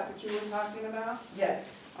 Right. Is that what you were talking about?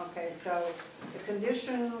 Yes. Okay, so the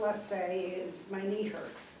condition, let's say, is my knee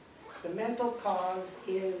hurts. The mental cause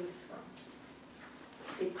is,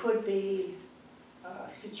 it could be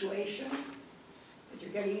a situation, that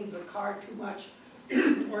you're getting into the car too much,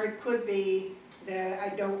 or it could be that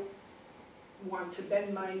I don't want to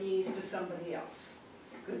bend my knees to somebody else.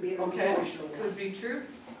 It could be an emotional one. Could be true.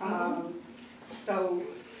 So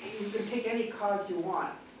you can pick any cause you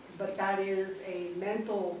want, but that is a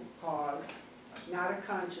mental cause, not a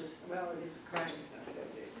conscious, well, it is a consciousness.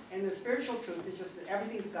 And the spiritual truth is just that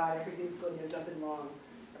everything's God, everything's good, there's nothing wrong,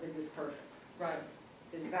 everything's perfect. Right.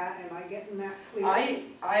 Is that, am I getting that clear?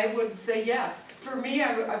 I would say yes. For me,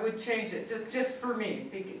 I would change it, just for me,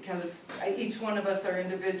 because each one of us are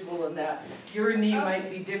individual in that. Your knee might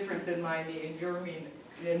be different than my knee, and your knee,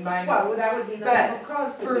 and mine is. Well, that would be the mental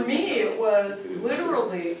cause. For me, it was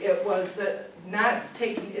literally, it was that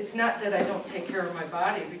it's not that I don't take care of my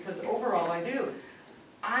body, because overall I do.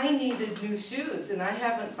 I needed new shoes, and I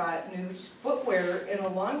haven't bought new footwear in a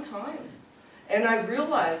long time. And I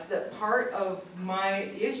realized that part of my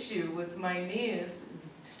issue with my knees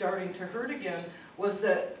starting to hurt again was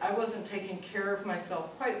that I wasn't taking care of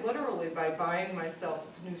myself quite literally by buying myself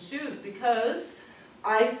new shoes, because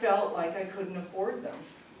I felt like I couldn't afford them.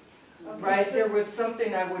 Okay, right? So there was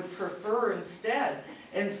something I would prefer instead.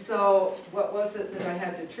 And so what was it that I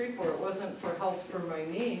had to treat for? It wasn't for health for my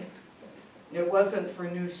knee. It wasn't for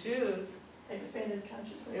new shoes. Expanded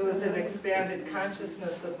consciousness. It was an expanded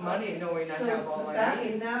consciousness of money, knowing I have all I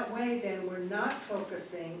need. In that way, then, we're not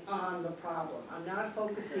focusing on the problem. I'm not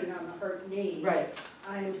focusing on the hurt knee. Right,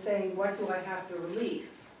 I am saying, what do I have to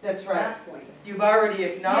release? that's At right. that point. You've already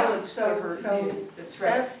acknowledged so- the hurt so need. That's right.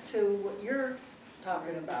 That's to what you're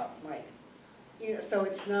talking about, Mike. You know, so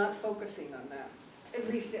it's not focusing on that.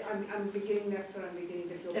 At least I'm beginning, that's what I'm beginning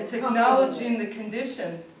to feel. It's more comfortable with. acknowledging the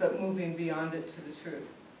condition, but moving beyond it to the truth.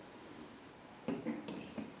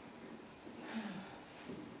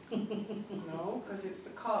 No, because it's the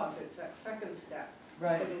cause, it's that second step.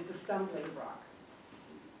 Right, That is the stumbling block,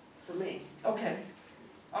 for me. okay,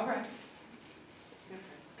 all right,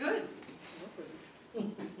 good.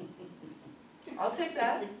 I'll take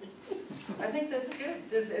that. I think that's good.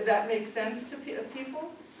 Does that make sense to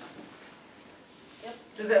people? Yep.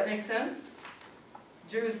 Does that make sense?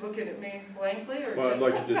 Drew is looking at me blankly, or Well, I'd just,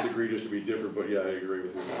 like to disagree just to be different, but yeah, I agree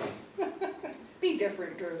with you. Be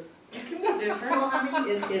different, Drew. you can be different. Well, I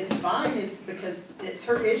mean, it's fine, it's because it's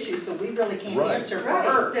her issue, so we really can't Right. answer for Right,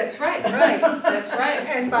 her. that's right, Right. that's right.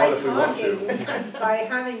 And by What if we want to? talking, by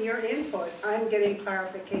having your input, I'm getting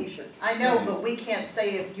clarification. I know, but we can't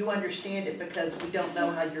say if you understand it because we don't know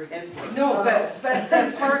how your head works. No,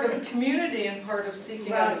 but part of community and part of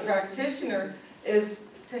seeking out a Right. practitioner is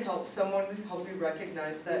to help someone, help you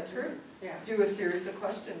recognize that truth Yeah. through a series of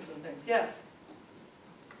questions and things. Yes?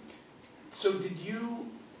 So did you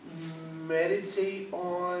meditate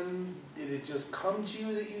on, did it just come to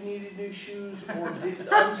you that you needed new shoes? Or did,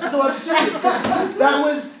 I'm serious, because that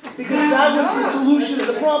was the solution to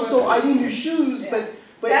the problem, so I need new shoes, but.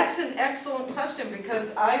 That's an excellent question,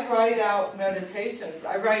 because I write out meditations,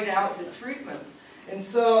 I write out the treatments. And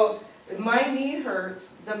so my knee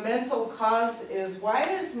hurts, the mental cause is, why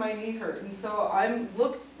does my knee hurt? And so I'm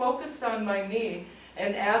focused on my knee,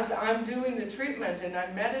 and as I'm doing the treatment and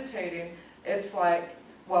I'm meditating, it's like,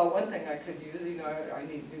 well, one thing I could use, I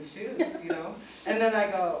need new shoes, And then I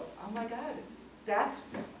go, oh my God, that's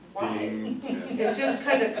why. Ding. It just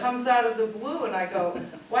kind of comes out of the blue, and I go,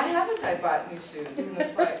 why haven't I bought new shoes? And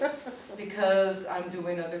it's like, because I'm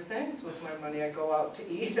doing other things with my money. I go out to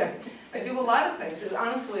eat. I do a lot of things.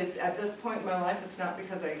 Honestly, it's at this point in my life, it's not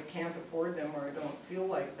because I can't afford them or I don't feel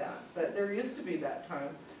like that. But there used to be that time.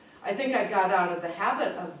 I think I got out of the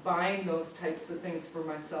habit of buying those types of things for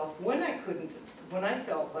myself when I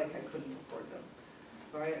felt like I couldn't afford them.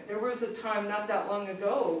 Right? There was a time not that long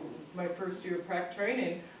ago, my first year of prac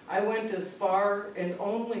training, I went as far and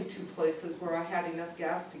only to places where I had enough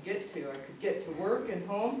gas to get to. I could get to work and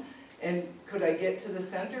home, and could I get to the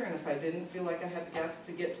center? And if I didn't feel like I had the gas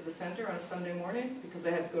to get to the center on a Sunday morning because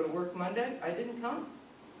I had to go to work Monday, I didn't come.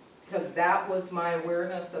 Because that was my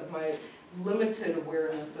awareness of my limited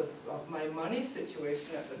awareness of my money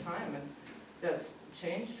situation at the time, and that's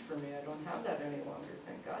changed for me. I don't have that any longer,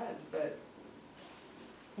 thank God, but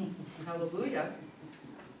hallelujah.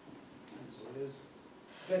 And so it is.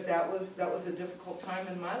 But that was a difficult time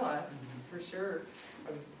in my life, for sure.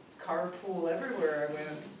 I would carpool everywhere I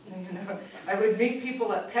went. I would meet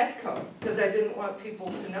people at Petco because I didn't want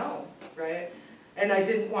people to know, right? And I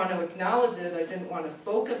didn't want to acknowledge it. I didn't want to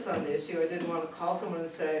focus on the issue. I didn't want to call someone and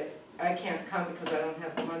say, I can't come because I don't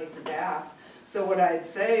have the money for gas. So what I'd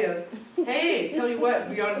say is, hey, tell you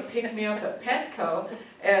what, you want to pick me up at Petco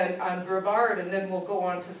and on Brevard, and then we'll go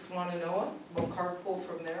on to Swannanoa. We'll carpool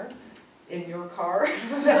from there in your car.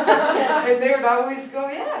 And they would always go,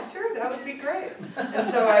 yeah, sure, that would be great. And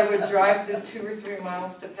so I would drive the 2 or 3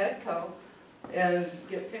 miles to Petco and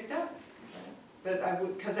get picked up. But I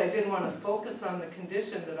would, because I didn't want to focus on the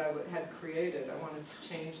condition that I had created. I wanted to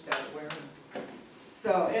change that awareness.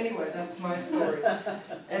 So anyway, that's my story.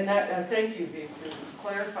 And thank you, Bea, for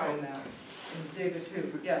clarifying that. And David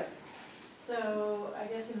too, yes. So I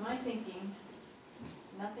guess in my thinking,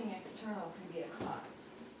 nothing external can be a cause.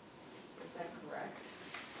 Is that correct?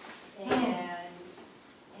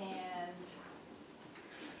 And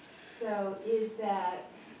so is that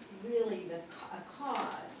really a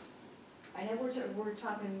cause? I know we're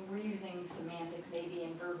using semantics maybe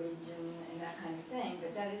and verbiage and that kind of thing,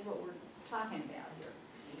 but that is what we're talking about here.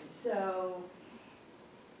 So,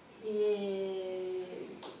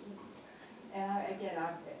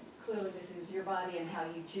 clearly this is your body and how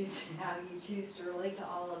you choose to relate to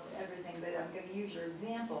everything, but I'm going to use your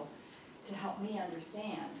example to help me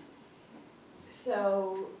understand.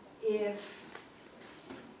 So if,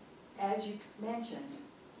 as you mentioned,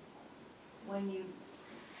 when you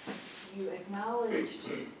acknowledged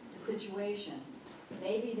the situation,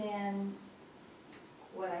 maybe then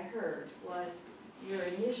what I heard was your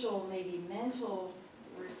initial maybe mental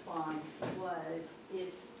response was,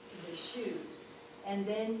 it's the shoes. And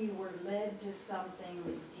then you were led to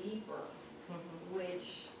something deeper,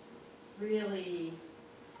 which really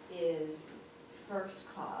is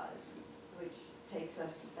first cause, which takes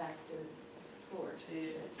us back to source. See,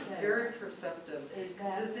 et it's cetera. very perceptive. Is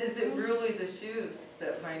that? Is it really the shoes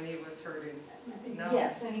that my knee was hurting? No.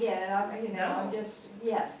 Yes, and again, I'm No. just,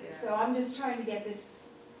 yes, Yeah. so I'm just trying to get this,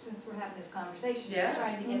 since we're having this conversation, Yeah. just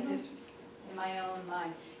trying to get this in my own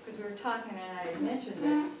mind. Because we were talking and I had mentioned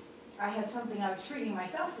that I had something I was treating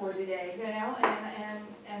myself for today,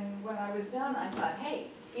 and when I was done, I thought, hey,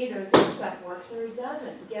 either this stuff works or it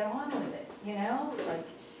doesn't, get on with it, like,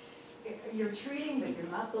 you're treating, but you're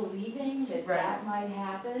not believing that Right. that might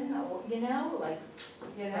happen, or, Right.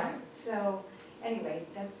 so, anyway,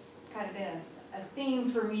 that's kind of been a theme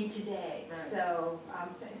for me today. Right. So,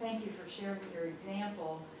 thank you for sharing your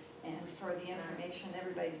example and for the information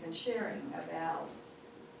everybody's been sharing about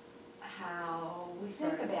how we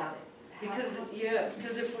think Right. about it.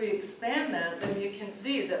 Because if we expand that, then you can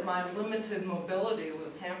see that my limited mobility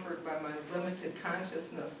was hampered by my limited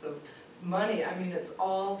consciousness of money. I mean, it's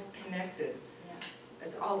all connected. Yeah.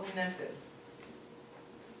 It's all connected.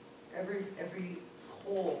 Every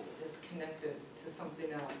whole is connected to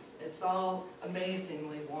something else. It's all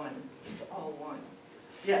amazingly one. It's all one.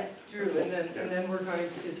 Yes, Drew, and then we're going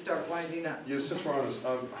to start winding up. Yes, since we're on this,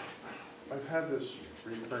 I've had this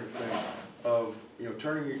recurring thing of,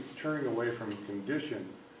 turning away from condition,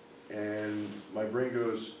 and my brain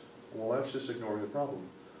goes, well, that's just ignoring the problem.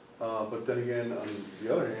 But then again, on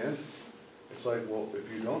the other hand, it's like, well, if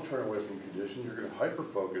you don't turn away from condition, you're gonna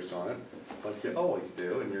hyper-focus on it, like you always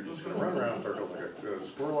do, and you're just gonna run around in circles like a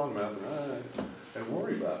squirrel on meth and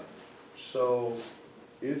worry about it. So,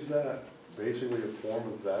 is that basically a form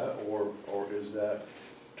of that, or is that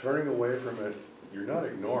turning away from it, you're not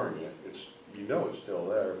ignoring it, it's still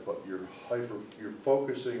there, but you're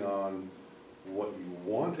focusing on what you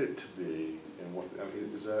want it to be, and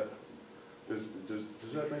does that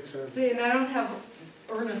make sense? See, and I don't have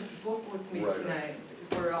Ernest's book with me Right. tonight,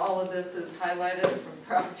 where all of this is highlighted from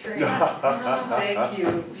Procter. Thank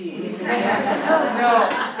you, B. No,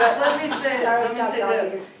 but let me say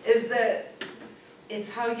this, is that it's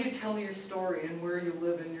how you tell your story and where you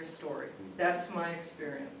live in your story. That's my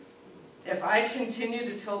experience. If I continue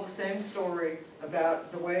to tell the same story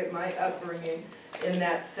about the way my upbringing in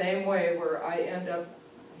that same way where I end up,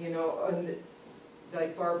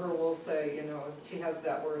 like Barbara will say, she has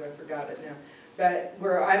that word, I forgot it now, but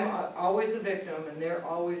where I'm always a victim and they're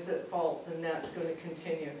always at fault, then that's going to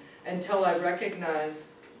continue until I recognize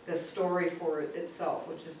the story for it itself,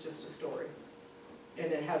 which is just a story.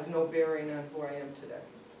 And it has no bearing on who I am today.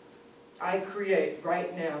 I create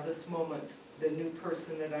right now, this moment, the new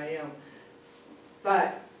person that I am.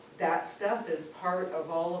 But that stuff is part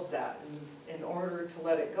of all of that. And in order to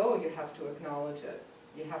let it go, you have to acknowledge it.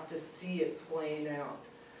 You have to see it playing out.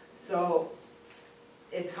 So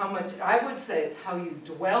it's how much, I would say it's how you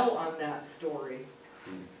dwell on that story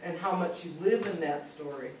and how much you live in that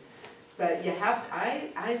story. But you have to,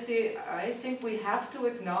 I think we have to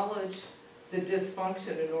acknowledge the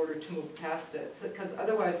dysfunction in order to move past it, because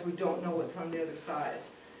otherwise we don't know what's on the other side.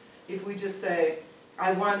 If we just say,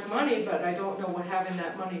 I want money, but I don't know what having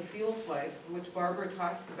that money feels like, which Barbara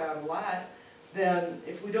talks about a lot, then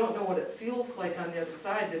if we don't know what it feels like on the other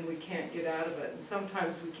side, then we can't get out of it. And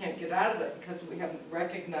sometimes we can't get out of it because we haven't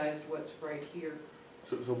recognized what's right here.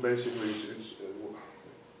 So basically, it's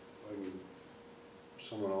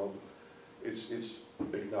it's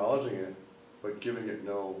acknowledging it, but giving it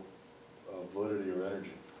no validity or energy.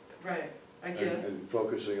 Right, I guess. And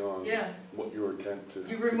focusing on Yeah. what your intent to.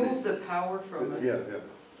 You remove the power from it. Yeah.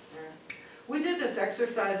 We did this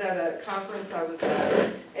exercise at a conference I was at,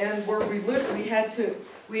 and where we had to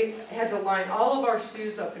line all of our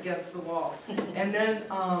shoes up against the wall, and then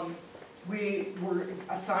we were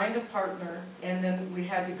assigned a partner, and then we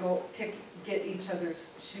had to go get each other's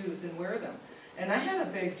shoes and wear them. And I had a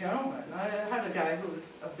big gentleman. I had a guy who was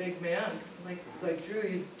a big man, like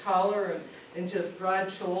Drew, taller and just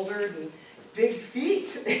broad-shouldered and big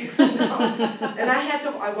feet. And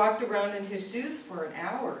I walked around in his shoes for an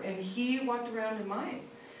hour, and he walked around in mine.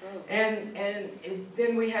 And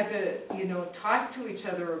then we had to, talk to each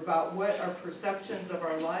other about what our perceptions of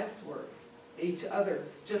our lives were, each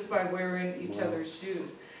other's, just by wearing each other's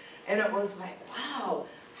shoes. And it was like, wow,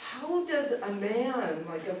 how does a man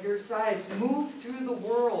like of your size move through the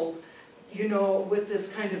world, with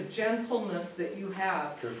this kind of gentleness that you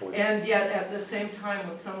have, and yet at the same time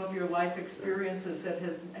with some of your life experiences that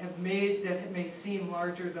may seem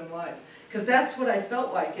larger than life? Because that's what I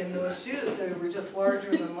felt like in those shoes. They were just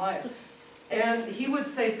larger than life. And he would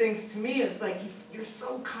say things to me, it's like, you're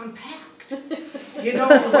so compact. You know,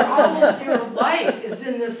 all of your life is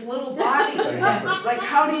in this little body. Like,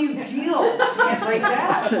 how do you deal like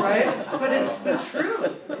that, right? But it's the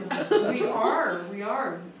truth. We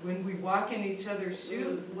are. When we walk in each other's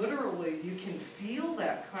shoes, literally, you can feel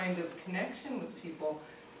that kind of connection with people.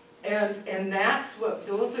 And that's what,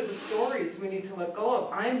 those are the stories we need to let go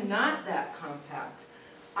of. I'm not that compact.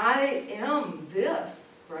 I am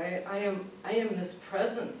this, right? I am this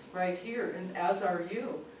presence right here, and as are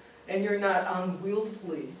you. And you're not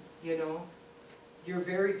unwieldy, you know. You're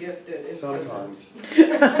very gifted and Sometimes.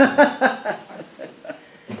 present.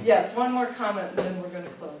 Yes, one more comment and then we're going to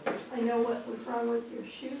close. I know what was wrong with your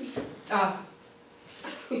shoes.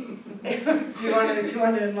 Do you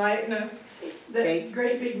want to enlighten us? That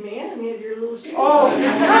great big man had your little shoes. Oh.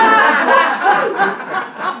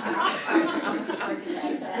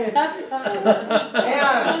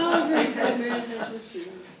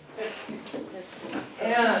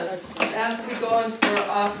 And as we go into our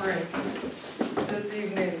offering this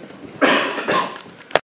evening,